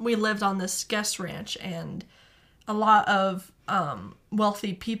 we lived on this guest ranch, and a lot of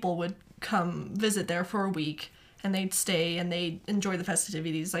wealthy people would come visit there for a week. And they'd stay and they'd enjoy the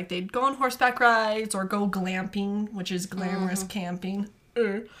festivities. Like, they'd go on horseback rides or go glamping, which is glamorous camping.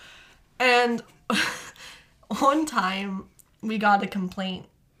 And one time, we got a complaint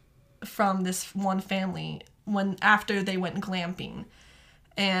from this one family after they went glamping.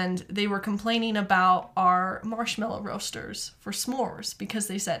 And they were complaining about our marshmallow roasters for s'mores because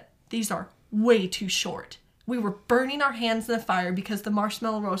they said, these are way too short. We were burning our hands in the fire because the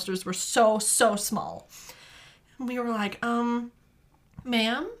marshmallow roasters were so small. We were like, ma'am,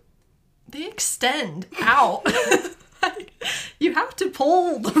 they extend out. You have to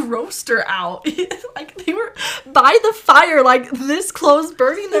pull the roaster out. Like, they were by the fire, like, this close,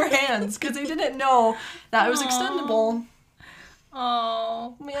 burning their hands because they didn't know that it was extendable.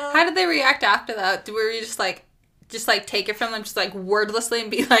 Oh. Yeah. How did they react after that? Were you just like take it from them, just like wordlessly and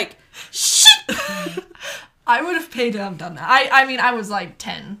be like, shit? I would have paid to have done that. I mean, I was like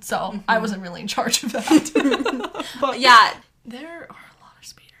 10, so I wasn't really in charge of that. But yeah. There are a lot of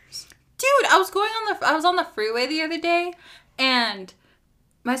speeders. Dude, I was on the freeway the other day, and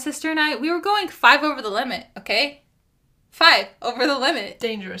my sister and I, we were going 5 over the limit, okay? 5 over the limit.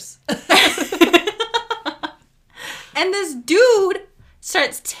 Dangerous. And this dude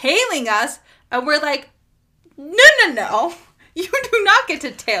starts tailing us, and we're like, no. You do not get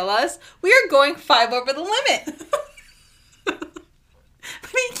to tail us. We are going 5 over the limit. But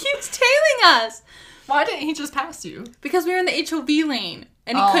he keeps tailing us. Why didn't he just pass you? Because we were in the HOV lane,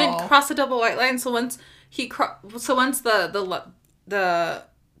 and he couldn't cross a double white line. So once the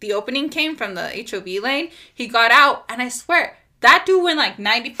opening came from the HOV lane, he got out, and I swear that dude went like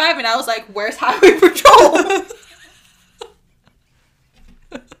 95, and I was like, "Where's Highway Patrol?"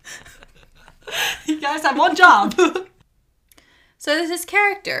 You guys have one job. So this is his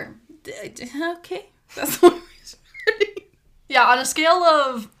character. Okay, that's the one reason. Yeah, on a scale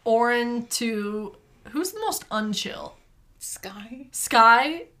of Oren to who's the most unchill?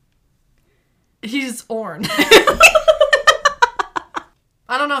 Sky. He's Oren.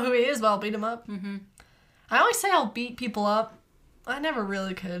 I don't know who he is, but I'll beat him up. Mm-hmm. I always say I'll beat people up. I never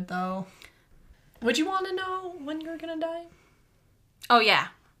really could, though. Would you want to know when you're gonna die? Oh yeah,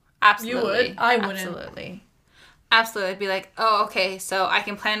 absolutely. You would. I wouldn't. Absolutely. I'd be like, oh, okay, so I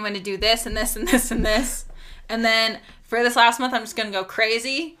can plan when to do this and this and this and this. And then for this last month, I'm just going to go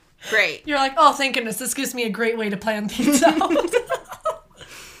crazy. Great. You're like, oh, thank goodness. This gives me a great way to plan things out.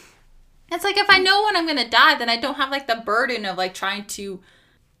 It's like if I know when I'm going to die, then I don't have like the burden of like trying to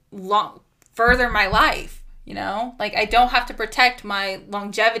further my life, you know? Like I don't have to protect my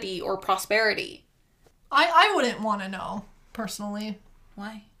longevity or prosperity. I wouldn't want to know, personally.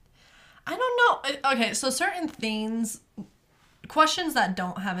 Why? I don't know. Okay, so certain things, questions that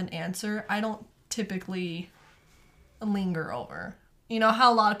don't have an answer, I don't typically linger over. You know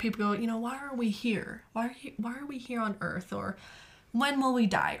how a lot of people go, you know, why are we here? Why are we here on Earth? Or when will we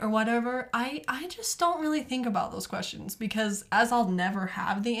die? Or whatever. I just don't really think about those questions because as I'll never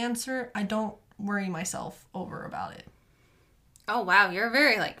have the answer, I don't worry myself over about it. Oh, wow. You're a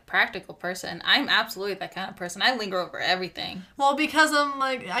very, like, practical person. I'm absolutely that kind of person. I linger over everything. Well, because I'm,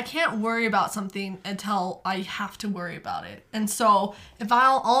 like, I can't worry about something until I have to worry about it. And so, if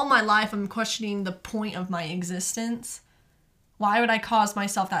all my life I'm questioning the point of my existence, why would I cause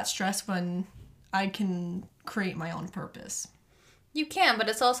myself that stress when I can create my own purpose? You can, but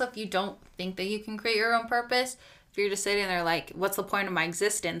it's also if you don't think that you can create your own purpose, if you're just sitting there like, what's the point of my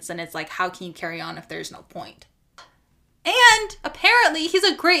existence? And it's like, how can you carry on if there's no point? And apparently he's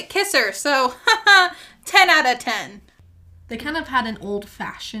a great kisser, so 10 out of 10. They kind of had an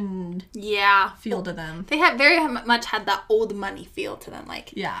old-fashioned feel to them. They have very much had that old money feel to them.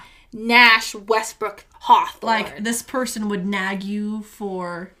 Like, yeah. Nash, Westbrook, Hawthorne. Like, this person would nag you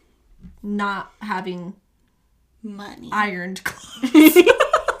for not having money. Ironed clothes.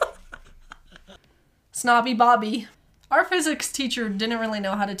 Snobby Bobby. Our physics teacher didn't really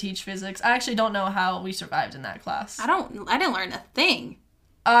know how to teach physics. I actually don't know how we survived in that class. I didn't learn a thing.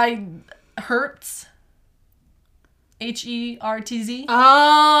 Hertz. Hertz.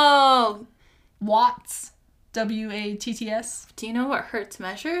 Oh. Watts. Watts. Do you know what Hertz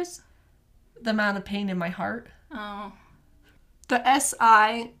measures? The amount of pain in my heart. Oh. The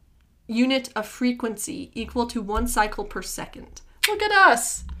SI, unit of frequency, equal to 1 cycle per second. Look at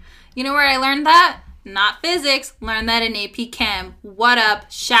us. You know where I learned that? Not physics. Learned that in AP Chem. What up?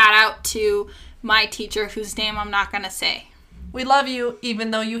 Shout out to my teacher whose name I'm not going to say. We love you,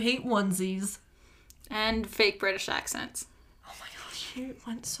 even though you hate onesies. And fake British accents. Oh my gosh, you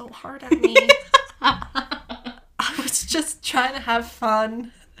went so hard at me. I was just trying to have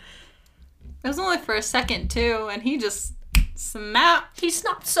fun. It was only for a second, too, and he just snapped. He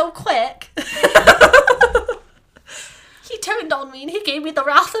snapped so quick. He turned on me and he gave me the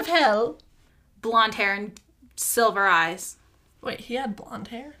wrath of hell. Blonde hair and silver eyes. Wait, he had blonde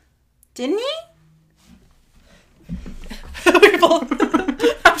hair? Didn't he? We both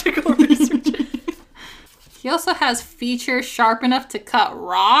have to go research it. He also has features sharp enough to cut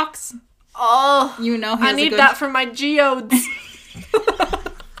rocks. Oh, you know he I has need that for my geodes.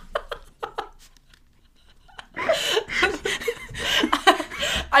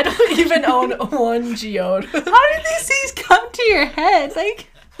 I don't even own one geode. How did these things come to your head? Like,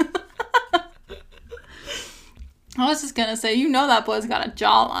 I was just gonna say, you know that boy's got a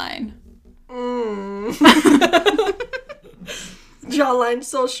jawline. Jawline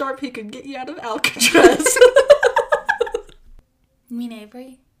so sharp he could get you out of Alcatraz. You mean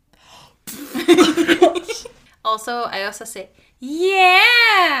Avery? Also, I also say,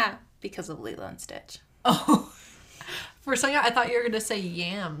 yeah! Because of Lilo and Stitch. Oh. For a second, I thought you were going to say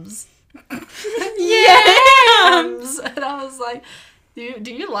yams. Yams! And I was like, do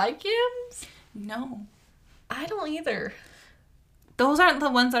you like yams? No. I don't either. Those aren't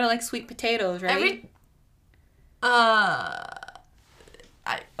the ones that are like sweet potatoes, right? I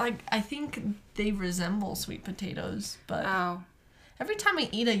think they resemble sweet potatoes, but Oh. every time I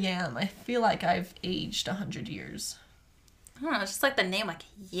eat a yam, I feel like I've aged 100 years. I don't know, it's just like the name, like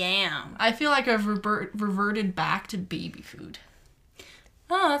yam. I feel like I've reverted back to baby food.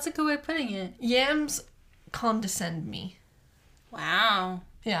 Oh, that's a good way of putting it. Yams condescend me. Wow.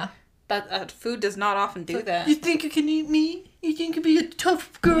 Yeah. That food does not often do that. You think you can eat me? You think you can be a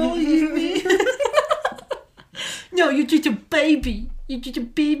tough girl and eat me? No, you're just a baby. You're just a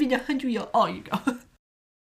baby in 100 years. Oh, you go.